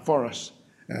partner for us?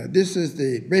 This is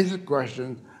the basic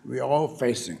question we're all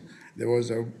facing. There was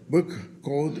a book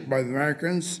called by the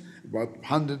Americans about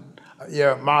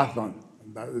 100-year marathon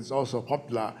that is also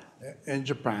popular in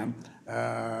Japan.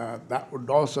 That would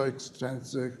also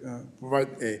provide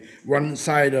one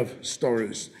side of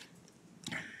stories.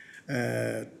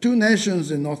 Two nations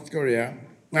in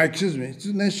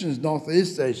two nations in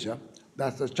Northeast Asia,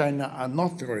 that's China and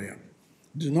North Korea,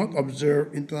 do not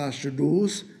observe international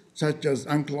rules such as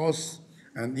UNCLOS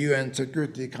and UN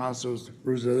Security Council's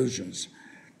resolutions.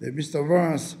 Mr.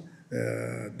 Obama's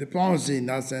diplomacy in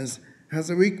that sense has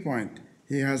a weak point.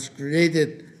 He has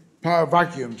created power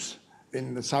vacuums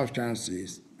in the South China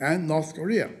Seas and North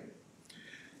Korea.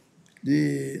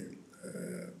 The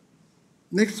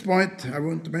next point I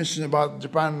want to mention about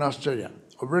Japan and Australia.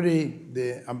 Already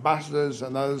the ambassadors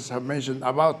and others have mentioned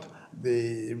about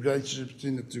the relationship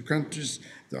between the two countries,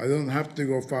 so I don't have to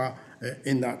go far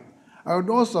in that.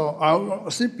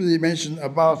 I'll simply mention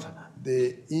about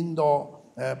the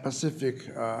Indo-Pacific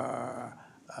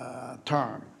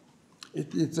term.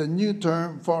 It's a new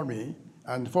term for me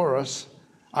and for us.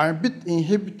 I'm a bit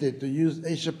inhibited to use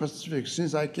Asia-Pacific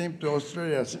since I came to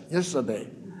Australia yesterday.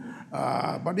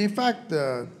 But in fact,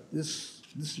 this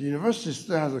university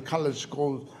still has a college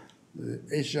called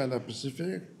Asia and the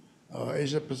Pacific,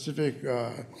 Asia-Pacific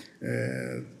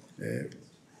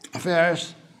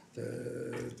Affairs.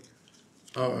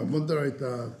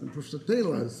 Moderator, Professor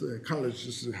Taylor's college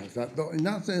has that. Though in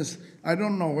that sense, I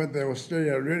don't know whether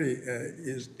Australia really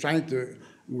is trying to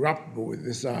grapple with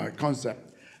this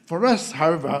concept. For us,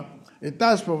 however, it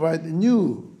does provide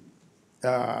new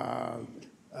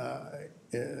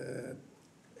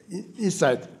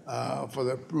insight for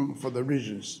the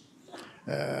regions.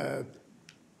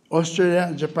 Australia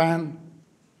and Japan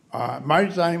are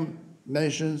maritime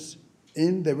nations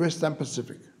in the Western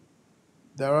Pacific.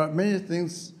 There are many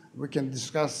things we can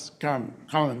discuss common.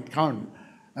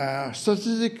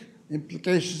 Strategic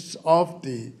implications of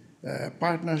the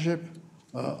partnership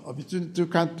between the two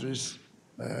countries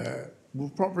will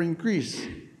probably increase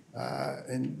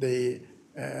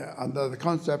under the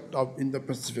concept of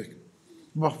Indo-Pacific.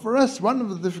 But for us, one of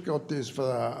the difficulties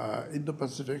for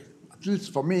Indo-Pacific, at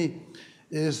least for me,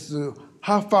 is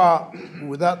how far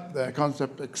will that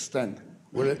concept extend?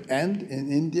 Will it end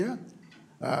in India?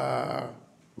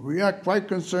 We are quite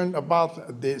concerned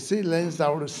about the sea lanes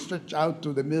that will stretch out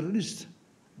to the Middle East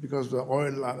because of the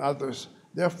oil and others.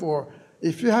 Therefore,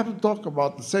 if you have to talk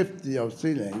about the safety of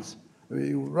sea lanes,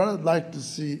 we would rather like to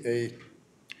see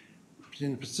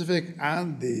between the Pacific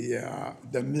and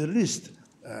the Middle East,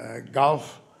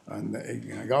 Gulf and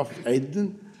Gulf of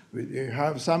Aden. We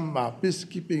have some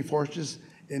peacekeeping forces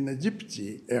in the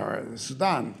Djibouti area,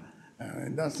 Sudan.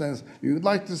 In that sense, we would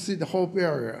like to see the whole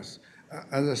areas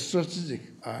as a strategic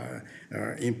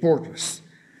importance.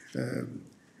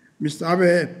 Mr.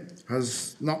 Abe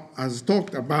has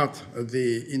talked about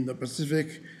the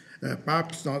Indo-Pacific,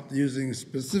 perhaps not using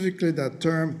specifically that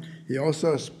term. He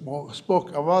also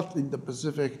spoke about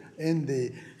Indo-Pacific in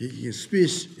his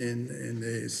speech in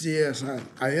the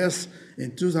CSIS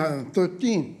in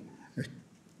 2013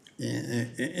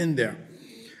 in there.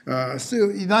 Still,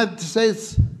 the United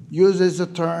States uses the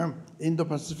term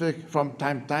Indo-Pacific from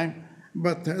time to time,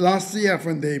 but last year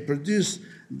when they produced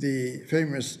the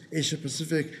famous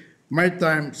Asia-Pacific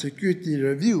Maritime Security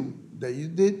Review, they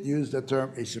did use the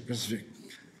term Asia-Pacific.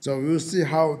 So we'll see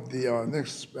how the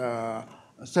next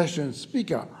session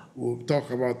speaker will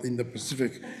talk about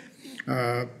Indo-Pacific.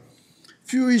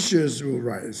 Few issues will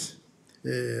rise.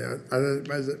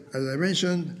 As I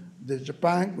mentioned,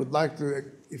 Japan would like to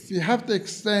if you have to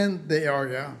extend the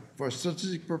area for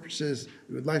strategic purposes,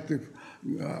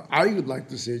 I would like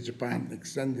to see Japan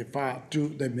extend it far to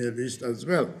the Middle East as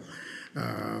well.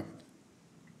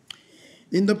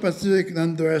 Indo-Pacific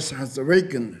nonetheless has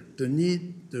awakened the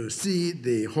need to see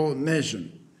the whole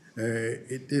nation.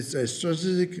 It is a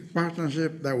strategic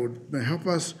partnership that would help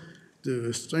us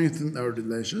to strengthen our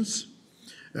relations.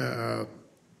 In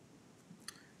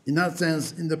that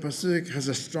sense, Indo-Pacific has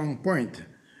a strong point,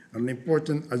 an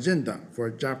important agenda for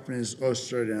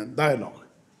Japanese-Australian dialogue.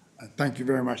 Thank you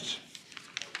very much.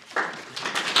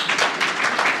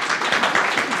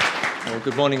 Well,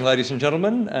 good morning, ladies and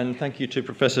gentlemen, and thank you to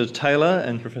Professor Taylor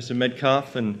and Professor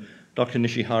Medcalf and Dr.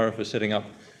 Nishihara for setting up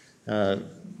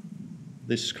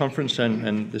this conference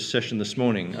and this session this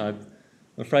morning. I'm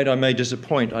afraid I may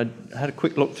disappoint. I had a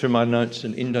quick look through my notes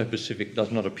and Indo-Pacific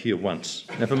does not appear once.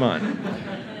 Never mind.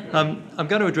 I'm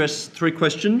going to address three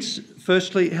questions.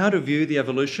 Firstly, how to view the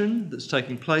evolution that's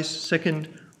taking place. Second,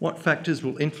 what factors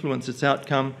will influence its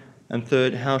outcome? And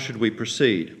third, how should we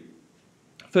proceed?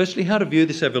 Firstly, how to view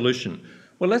this evolution.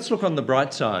 Well, let's look on the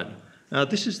bright side.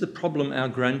 This is the problem our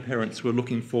grandparents were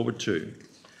looking forward to.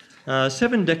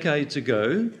 7 decades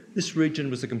ago, this region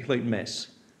was a complete mess.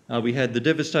 We had the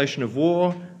devastation of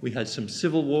war, we had some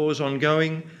civil wars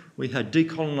ongoing, we had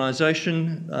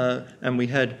decolonisation, and we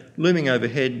had looming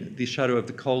overhead the shadow of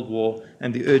the Cold War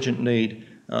and the urgent need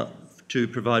to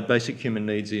provide basic human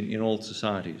needs in all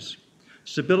societies.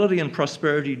 Stability and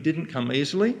prosperity didn't come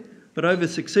easily, but over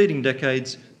succeeding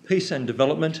decades, peace and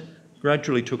development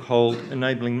gradually took hold,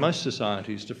 enabling most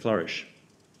societies to flourish.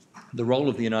 The role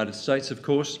of the United States, of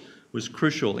course, was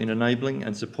crucial in enabling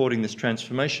and supporting this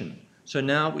transformation. So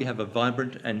now we have a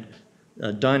vibrant and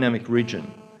dynamic region.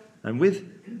 And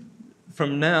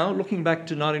from now, looking back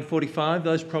to 1945,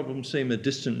 those problems seem a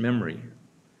distant memory.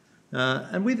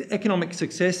 And with economic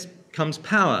success comes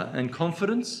power and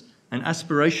confidence and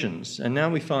aspirations. And now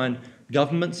we find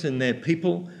governments and their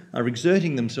people are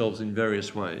exerting themselves in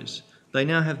various ways. They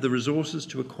now have the resources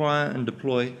to acquire and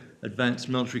deploy advanced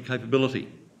military capability.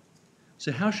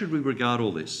 So how should we regard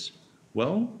all this?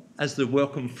 Well, as the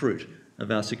welcome fruit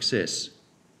of our success.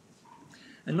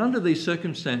 And under these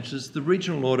circumstances, the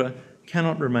regional order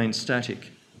cannot remain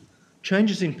static.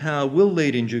 Changes in power will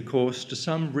lead in due course to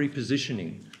some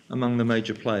repositioning among the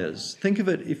major players. Think of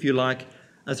it, if you like,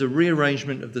 as a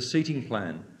rearrangement of the seating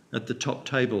plan at the top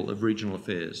table of regional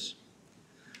affairs.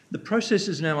 The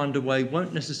processes now underway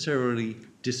won't necessarily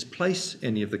displace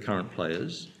any of the current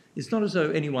players. It's not as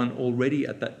though anyone already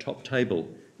at that top table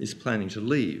is planning to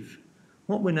leave.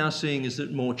 What we're now seeing is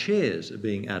that more chairs are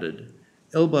being added.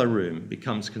 Elbow room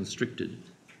becomes constricted.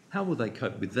 How will they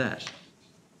cope with that?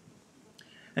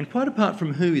 And quite apart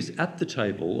from who is at the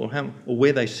table or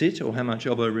where they sit or how much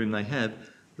elbow room they have,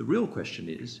 the real question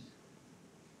is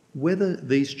whether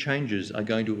these changes are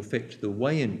going to affect the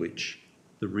way in which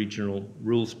the regional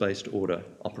rules-based order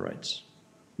operates.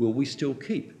 Will we still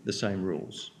keep the same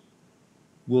rules?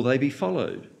 Will they be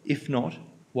followed? If not,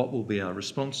 what will be our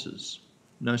responses?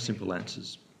 No simple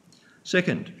answers.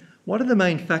 Second, what are the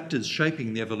main factors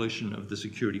shaping the evolution of the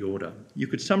security order? You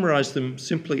could summarise them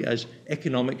simply as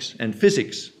economics and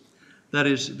physics. That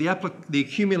is, the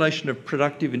accumulation of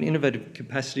productive and innovative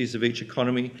capacities of each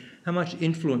economy, how much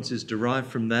influence is derived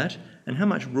from that, and how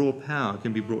much raw power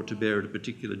can be brought to bear at a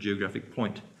particular geographic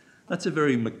point. That's a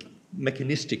very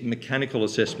mechanistic, mechanical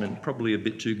assessment, probably a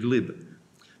bit too glib,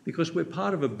 because we're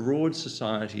part of a broad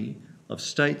society of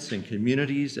states and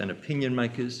communities and opinion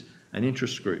makers and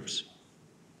interest groups.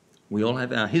 We all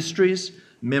have our histories,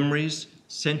 memories,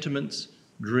 sentiments,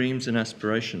 dreams and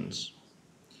aspirations.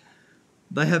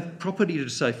 They have property to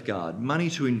safeguard, money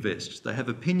to invest, they have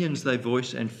opinions they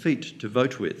voice and feet to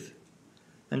vote with.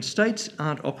 And states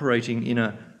aren't operating in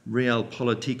a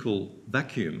realpolitical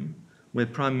vacuum where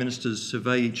prime ministers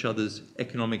survey each other's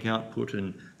economic output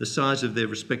and the size of their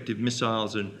respective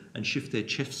missiles and shift their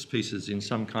chess pieces in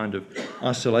some kind of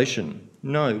isolation.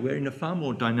 No, we're in a far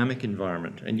more dynamic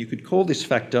environment, and you could call this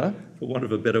factor, for want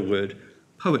of a better word,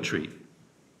 poetry.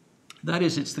 That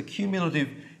is, it's the cumulative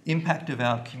impact of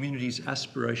our community's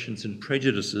aspirations and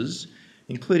prejudices,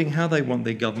 including how they want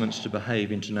their governments to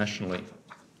behave internationally.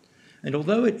 And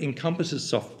although it encompasses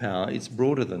soft power, it's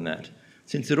broader than that,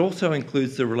 since it also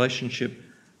includes the relationship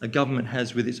a government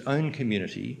has with its own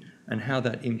community and how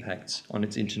that impacts on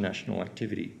its international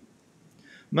activity.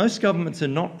 Most governments are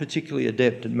not particularly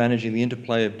adept at managing the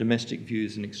interplay of domestic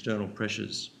views and external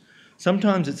pressures.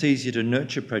 Sometimes it's easier to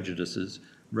nurture prejudices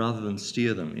rather than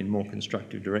steer them in more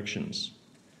constructive directions.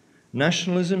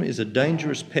 Nationalism is a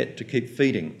dangerous pet to keep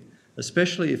feeding,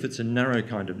 especially if it's a narrow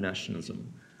kind of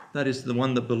nationalism. That is the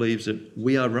one that believes that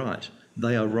we are right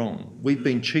They are wrong. We've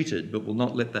been cheated, but will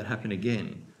not let that happen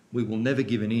again. We will never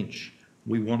give an inch.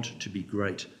 We want to be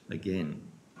great again.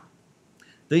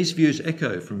 These views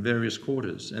echo from various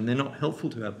quarters, and they're not helpful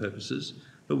to our purposes,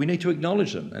 but we need to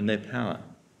acknowledge them and their power.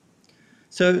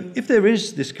 So if there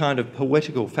is this kind of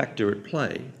poetical factor at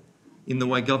play in the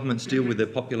way governments deal with their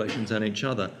populations and each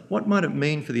other, what might it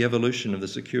mean for the evolution of the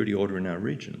security order in our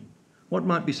region? What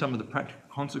might be some of the practical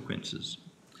consequences?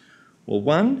 Well,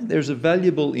 one, there's a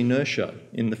valuable inertia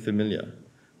in the familiar.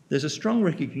 There's a strong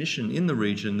recognition in the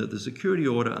region that the security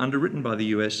order underwritten by the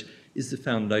US is the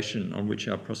foundation on which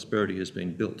our prosperity has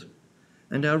been built.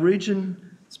 And our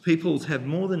region's peoples have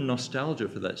more than nostalgia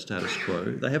for that status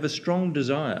quo. They have a strong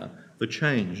desire for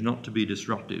change, not to be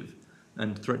disruptive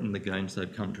and threaten the gains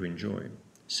they've come to enjoy.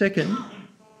 Second,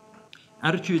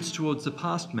 attitudes towards the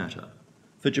past matter.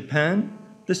 For Japan,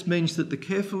 this means that the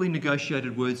carefully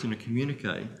negotiated words in a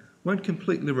communique won't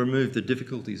completely remove the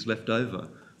difficulties left over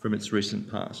from its recent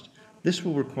past. This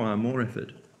will require more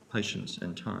effort, patience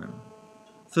and time.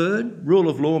 Third, rule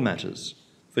of law matters.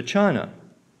 For China,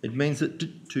 it means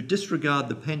that to disregard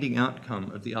the pending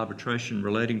outcome of the arbitration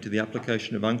relating to the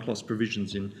application of UNCLOS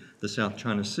provisions in the South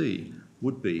China Sea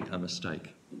would be a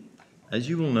mistake. As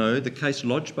you will know, the case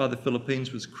lodged by the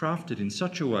Philippines was crafted in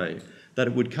such a way that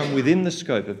it would come within the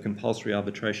scope of compulsory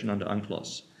arbitration under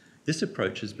UNCLOS. This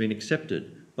approach has been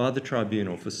accepted by the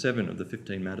tribunal for 7 of the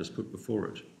 15 matters put before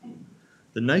it.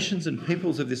 The nations and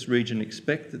peoples of this region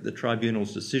expect that the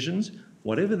tribunal's decisions,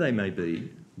 whatever they may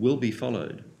be, will be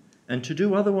followed. And to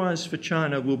do otherwise for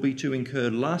China will be to incur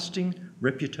lasting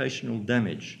reputational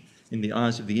damage in the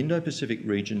eyes of the Indo-Pacific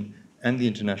region and the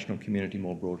international community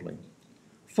more broadly.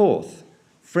 Fourth,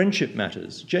 friendship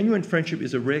matters. Genuine friendship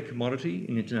is a rare commodity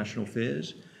in international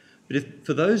affairs, but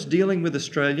for those dealing with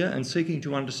Australia and seeking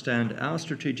to understand our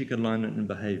strategic alignment and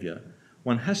behaviour,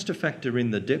 one has to factor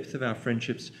in the depth of our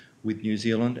friendships with New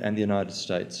Zealand and the United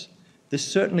States. This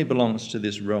certainly belongs to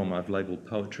this realm I've labelled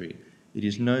poetry. It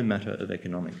is no matter of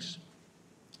economics.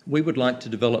 We would like to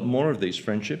develop more of these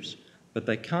friendships, but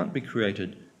they can't be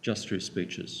created just through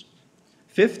speeches.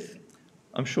 Fifth,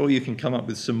 I'm sure you can come up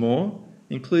with some more,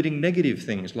 including negative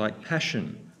things like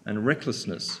passion and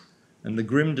recklessness and the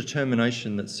grim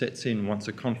determination that sets in once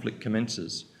a conflict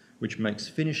commences, which makes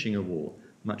finishing a war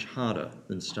much harder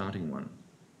than starting one.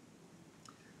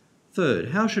 Third,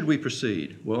 how should we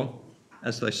proceed? Well,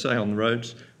 as they say on the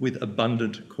roads, with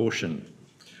abundant caution.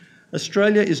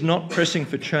 Australia is not pressing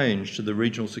for change to the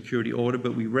regional security order,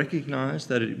 but we recognise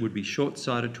that it would be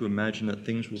short-sighted to imagine that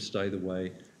things will stay the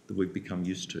way that we've become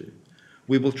used to.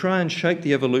 We will try and shape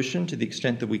the evolution to the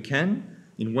extent that we can,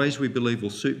 in ways we believe will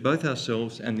suit both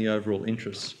ourselves and the overall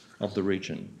interests of the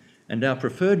region. And our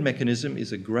preferred mechanism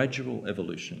is a gradual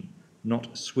evolution,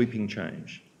 not sweeping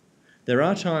change. There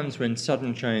are times when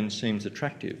sudden change seems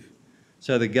attractive,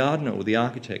 so the gardener or the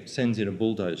architect sends in a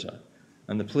bulldozer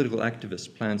and the political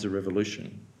activist plans a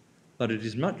revolution. But it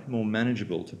is much more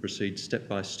manageable to proceed step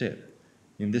by step.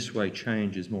 In this way,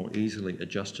 change is more easily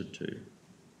adjusted to.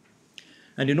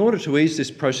 And in order to ease this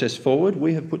process forward,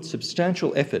 we have put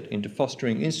substantial effort into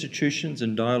fostering institutions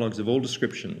and dialogues of all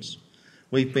descriptions.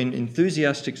 We've been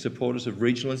enthusiastic supporters of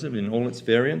regionalism in all its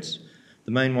variants.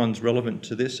 The main ones relevant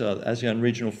to this are the ASEAN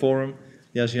Regional Forum,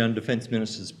 the ASEAN Defence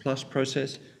Ministers Plus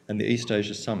process, and the East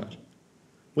Asia Summit.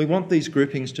 We want these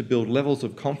groupings to build levels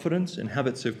of confidence and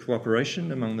habits of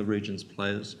cooperation among the region's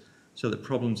players so that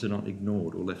problems are not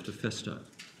ignored or left to fester.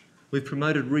 We've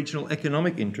promoted regional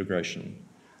economic integration.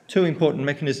 Two important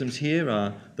mechanisms here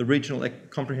are the Regional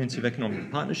Comprehensive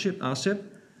Economic Partnership, RCEP,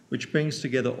 which brings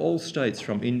together all states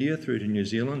from India through to New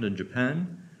Zealand and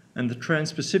Japan, and the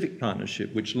Trans-Pacific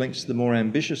Partnership, which links the more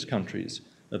ambitious countries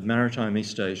of maritime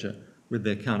East Asia with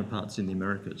their counterparts in the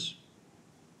Americas.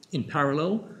 In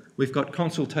parallel, we've got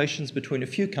consultations between a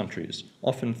few countries,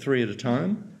 often 3 at a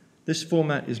time. This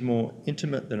format is more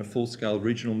intimate than a full-scale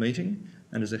regional meeting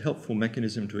and is a helpful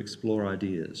mechanism to explore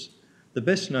ideas. The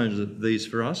best known of these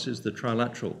for us is the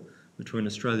trilateral between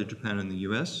Australia, Japan and the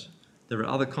US. There are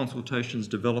other consultations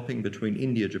developing between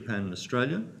India, Japan and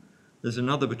Australia. There's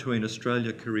another between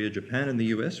Australia, Korea, Japan and the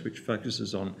US, which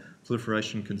focuses on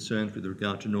proliferation concerns with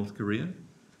regard to North Korea.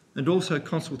 And also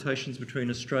consultations between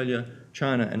Australia,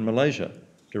 China and Malaysia,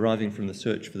 deriving from the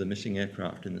search for the missing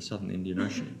aircraft in the southern Indian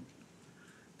Ocean.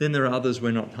 Then there are others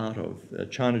we're not part of,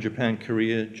 China, Japan,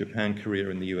 Korea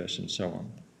in the US and so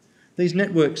on. These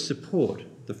networks support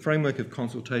the framework of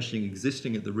consultation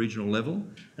existing at the regional level,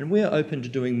 and we are open to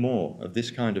doing more of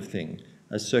this kind of thing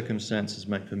as circumstances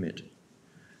may permit.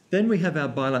 Then we have our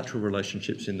bilateral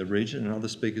relationships in the region, and other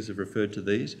speakers have referred to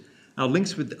these. Our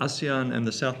links with ASEAN and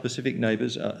the South Pacific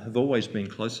neighbours have always been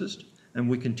closest, and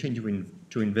we continue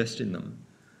to invest in them.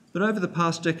 But over the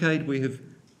past decade, we have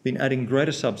been adding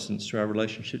greater substance to our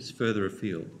relationships further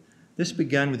afield. This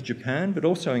began with Japan, but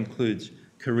also includes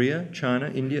Korea, China,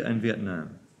 India, and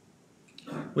Vietnam.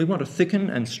 We want to thicken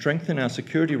and strengthen our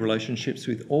security relationships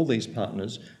with all these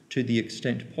partners to the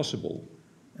extent possible,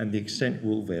 and the extent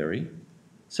will vary,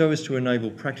 so as to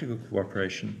enable practical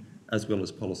cooperation as well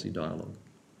as policy dialogue.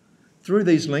 Through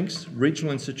these links,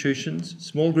 regional institutions,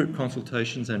 small group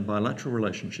consultations and bilateral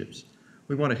relationships,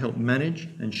 we want to help manage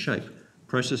and shape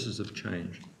processes of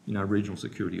change in our regional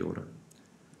security order.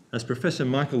 As Professor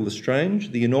Michael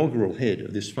L'Estrange, the inaugural head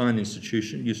of this fine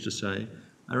institution, used to say,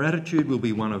 our attitude will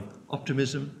be one of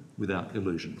optimism without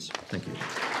illusions. Thank you.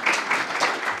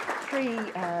 Three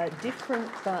different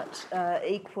but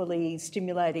equally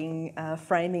stimulating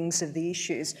framings of the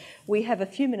issues. We have a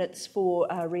few minutes for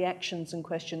reactions and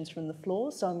questions from the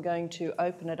floor, so I'm going to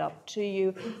open it up to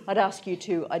you. I'd ask you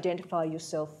to identify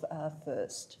yourself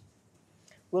first.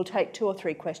 We'll take 2 or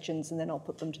 3 questions and then I'll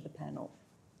put them to the panel.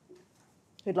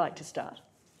 Who'd like to start?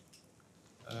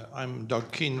 I'm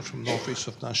Doug Keane from the Office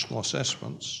of National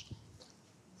Assessments.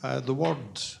 The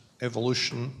word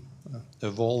evolution,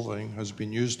 evolving, has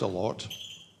been used a lot,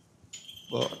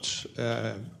 but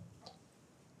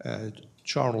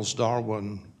Charles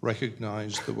Darwin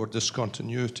recognised there were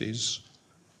discontinuities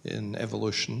in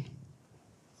evolution.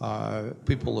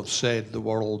 People have said the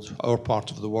world, our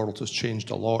part of the world, has changed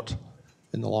a lot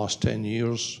in the last 10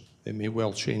 years. It may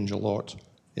well change a lot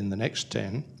in the next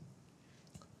 10.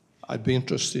 I'd be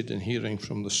interested in hearing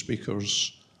from the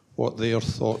speakers what their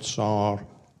thoughts are,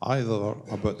 either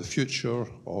about the future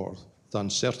or the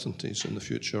uncertainties in the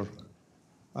future,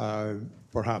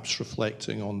 perhaps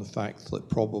reflecting on the fact that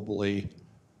probably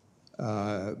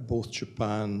both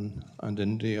Japan and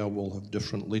India will have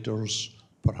different leaders,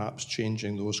 perhaps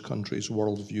changing those countries'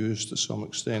 worldviews to some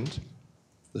extent.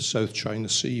 The South China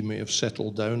Sea may have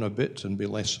settled down a bit and be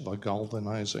less of a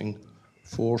galvanizing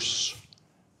force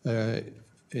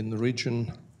in the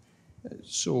region.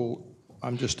 So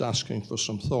I'm just asking for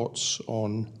some thoughts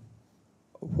on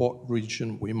what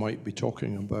region we might be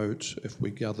talking about if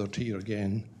we gathered here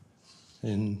again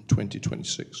in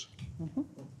 2026. Mm-hmm.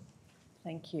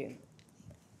 Thank you.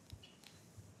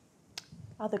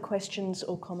 Other questions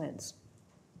or comments?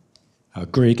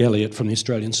 Greg Elliott from the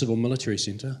Australian Civil Military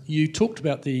Centre. You talked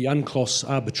about the UNCLOS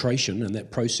arbitration and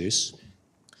that process.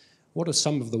 What are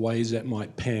some of the ways that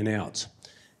might pan out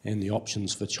and the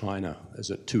options for China? Is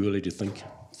it too early to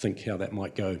think how that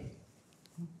might go?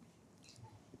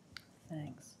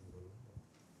 Thanks.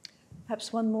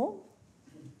 Perhaps one more?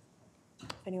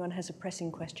 If anyone has a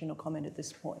pressing question or comment at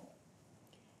this point.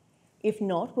 If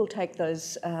not, we'll take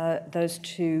those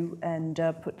 2 and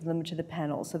put them to the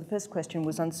panel. So the first question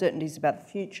was uncertainties about the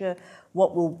future.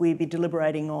 What will we be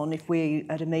deliberating on if we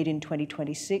are to meet in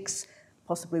 2026,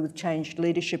 possibly with changed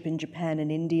leadership in Japan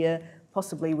and India,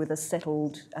 possibly with a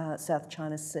settled South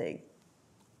China Sea?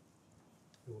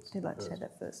 Who'd like to say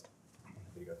that first?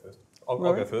 You go first. I'll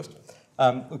go first.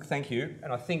 Look, thank you.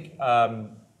 And I think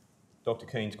Dr.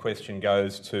 Keane's question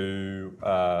goes to,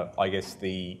 I guess,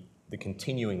 the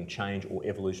continuing change or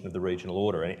evolution of the regional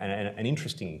order. And an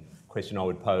interesting question I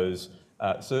would pose,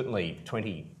 certainly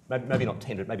 20, maybe not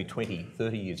 10, but maybe 20,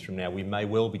 30 years from now, we may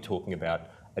well be talking about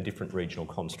a different regional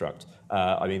construct.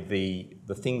 I mean,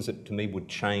 the things that to me would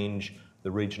change the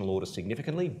regional order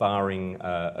significantly, barring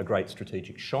a great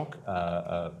strategic shock,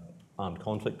 armed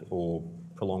conflict or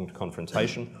prolonged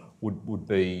confrontation, would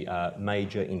be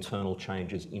major internal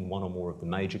changes in one or more of the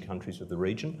major countries of the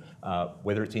region,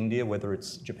 whether it's India, whether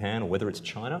it's Japan, or whether it's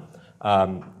China.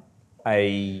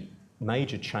 A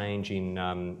major change in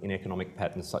economic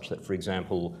patterns such that, for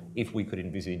example, if we could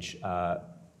envisage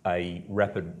a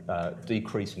rapid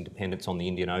decrease in dependence on the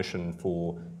Indian Ocean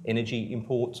for energy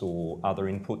imports or other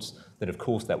inputs, then of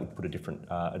course that would put a different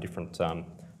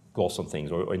gloss on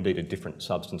things, or indeed a different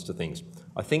substance to things.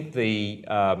 I think the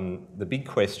big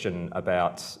question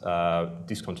about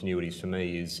discontinuities for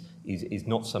me is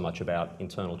not so much about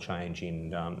internal change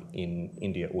in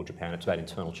India or Japan. It's about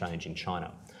internal change in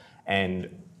China, and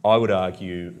I would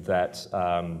argue that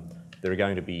there are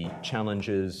going to be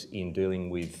challenges in dealing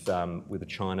with a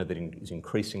China that is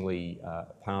increasingly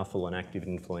powerful and active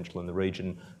and influential in the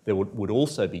region. There would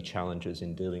also be challenges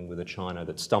in dealing with a China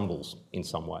that stumbles in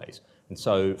some ways. And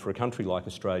so for a country like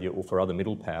Australia or for other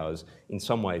middle powers, in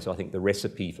some ways I think the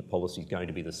recipe for policy is going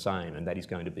to be the same, and that is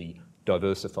going to be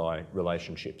diversify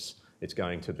relationships. It's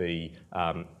going to be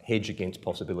hedge against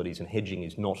possibilities, and hedging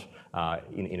is not,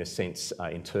 in a sense,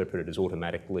 interpreted as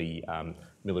automatically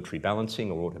military balancing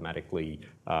or automatically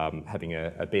having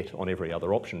a bet on every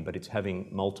other option, but it's having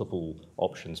multiple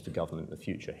options for government in the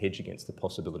future. Hedge against the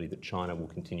possibility that China will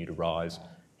continue to rise,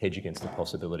 hedge against the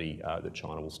possibility that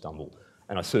China will stumble.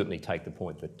 And I certainly take the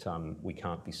point that we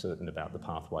can't be certain about the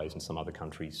pathways in some other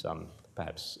countries,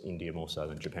 perhaps India more so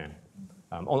than Japan.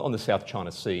 On the South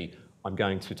China Sea, I'm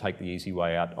going to take the easy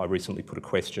way out. I recently put a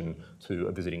question to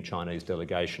a visiting Chinese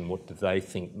delegation. What do they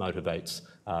think motivates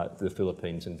the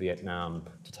Philippines and Vietnam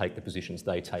to take the positions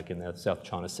they take in the South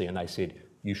China Sea? And they said,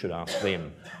 you should ask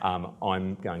them.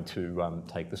 I'm going to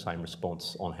take the same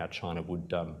response on how China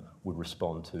would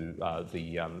respond to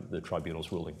the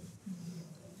tribunal's ruling.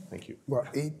 Thank you. Well,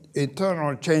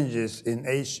 internal changes in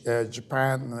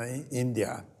Japan and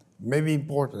India may be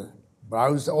important, but I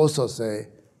would also say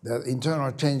that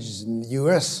internal changes in the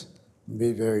US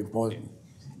may be very important.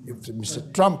 If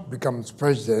Mr. Trump becomes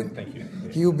president,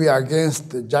 he will be against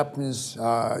the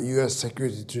Japanese-US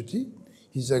security treaty.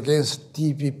 He's against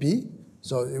TPP,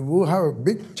 so it will have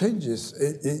big changes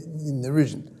in the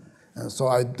region. And so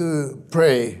I do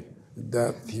pray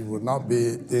that he will not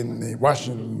be in the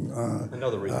Washington.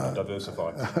 Another reason to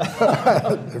diversify.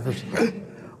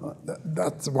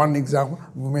 That's one example.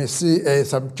 We may see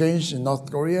some change in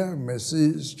North Korea. We may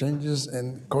see changes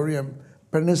in Korean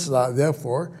Peninsula.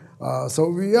 Therefore, so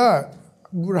we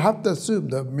will have to assume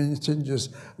that many changes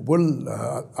will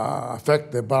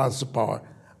affect the balance of power.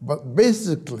 But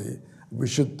basically, we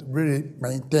should really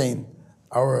maintain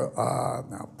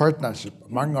our partnership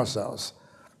among ourselves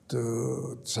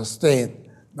to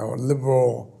sustain our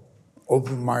liberal,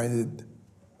 open-minded,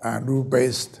 and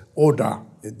rule-based order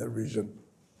in the region.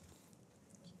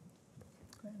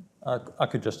 I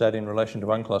could just add in relation to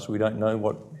UNCLOS, we don't know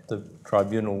what the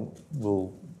tribunal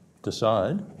will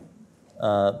decide,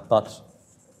 but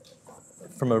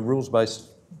from a rules-based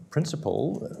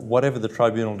principle, whatever the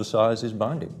tribunal decides is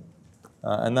binding.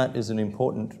 And that is an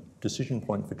important decision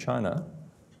point for China,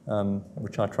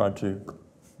 which I tried to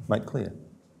make clear.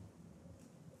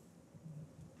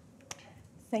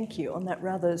 Thank you. On that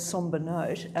rather sombre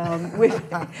note,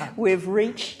 we've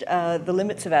reached the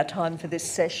limits of our time for this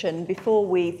session. Before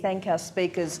we thank our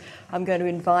speakers, I'm going to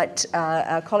invite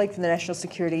our colleague from the National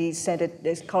Security Centre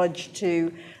College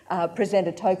to present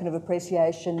a token of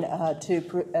appreciation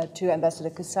to Ambassador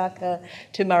Kusaka,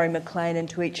 to Murray McLean and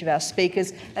to each of our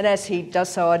speakers. And as he does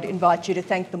so, I'd invite you to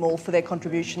thank them all for their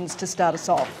contributions to start us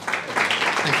off.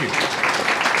 Thank you.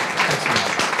 Thanks so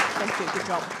much. Thank you. Good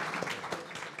job.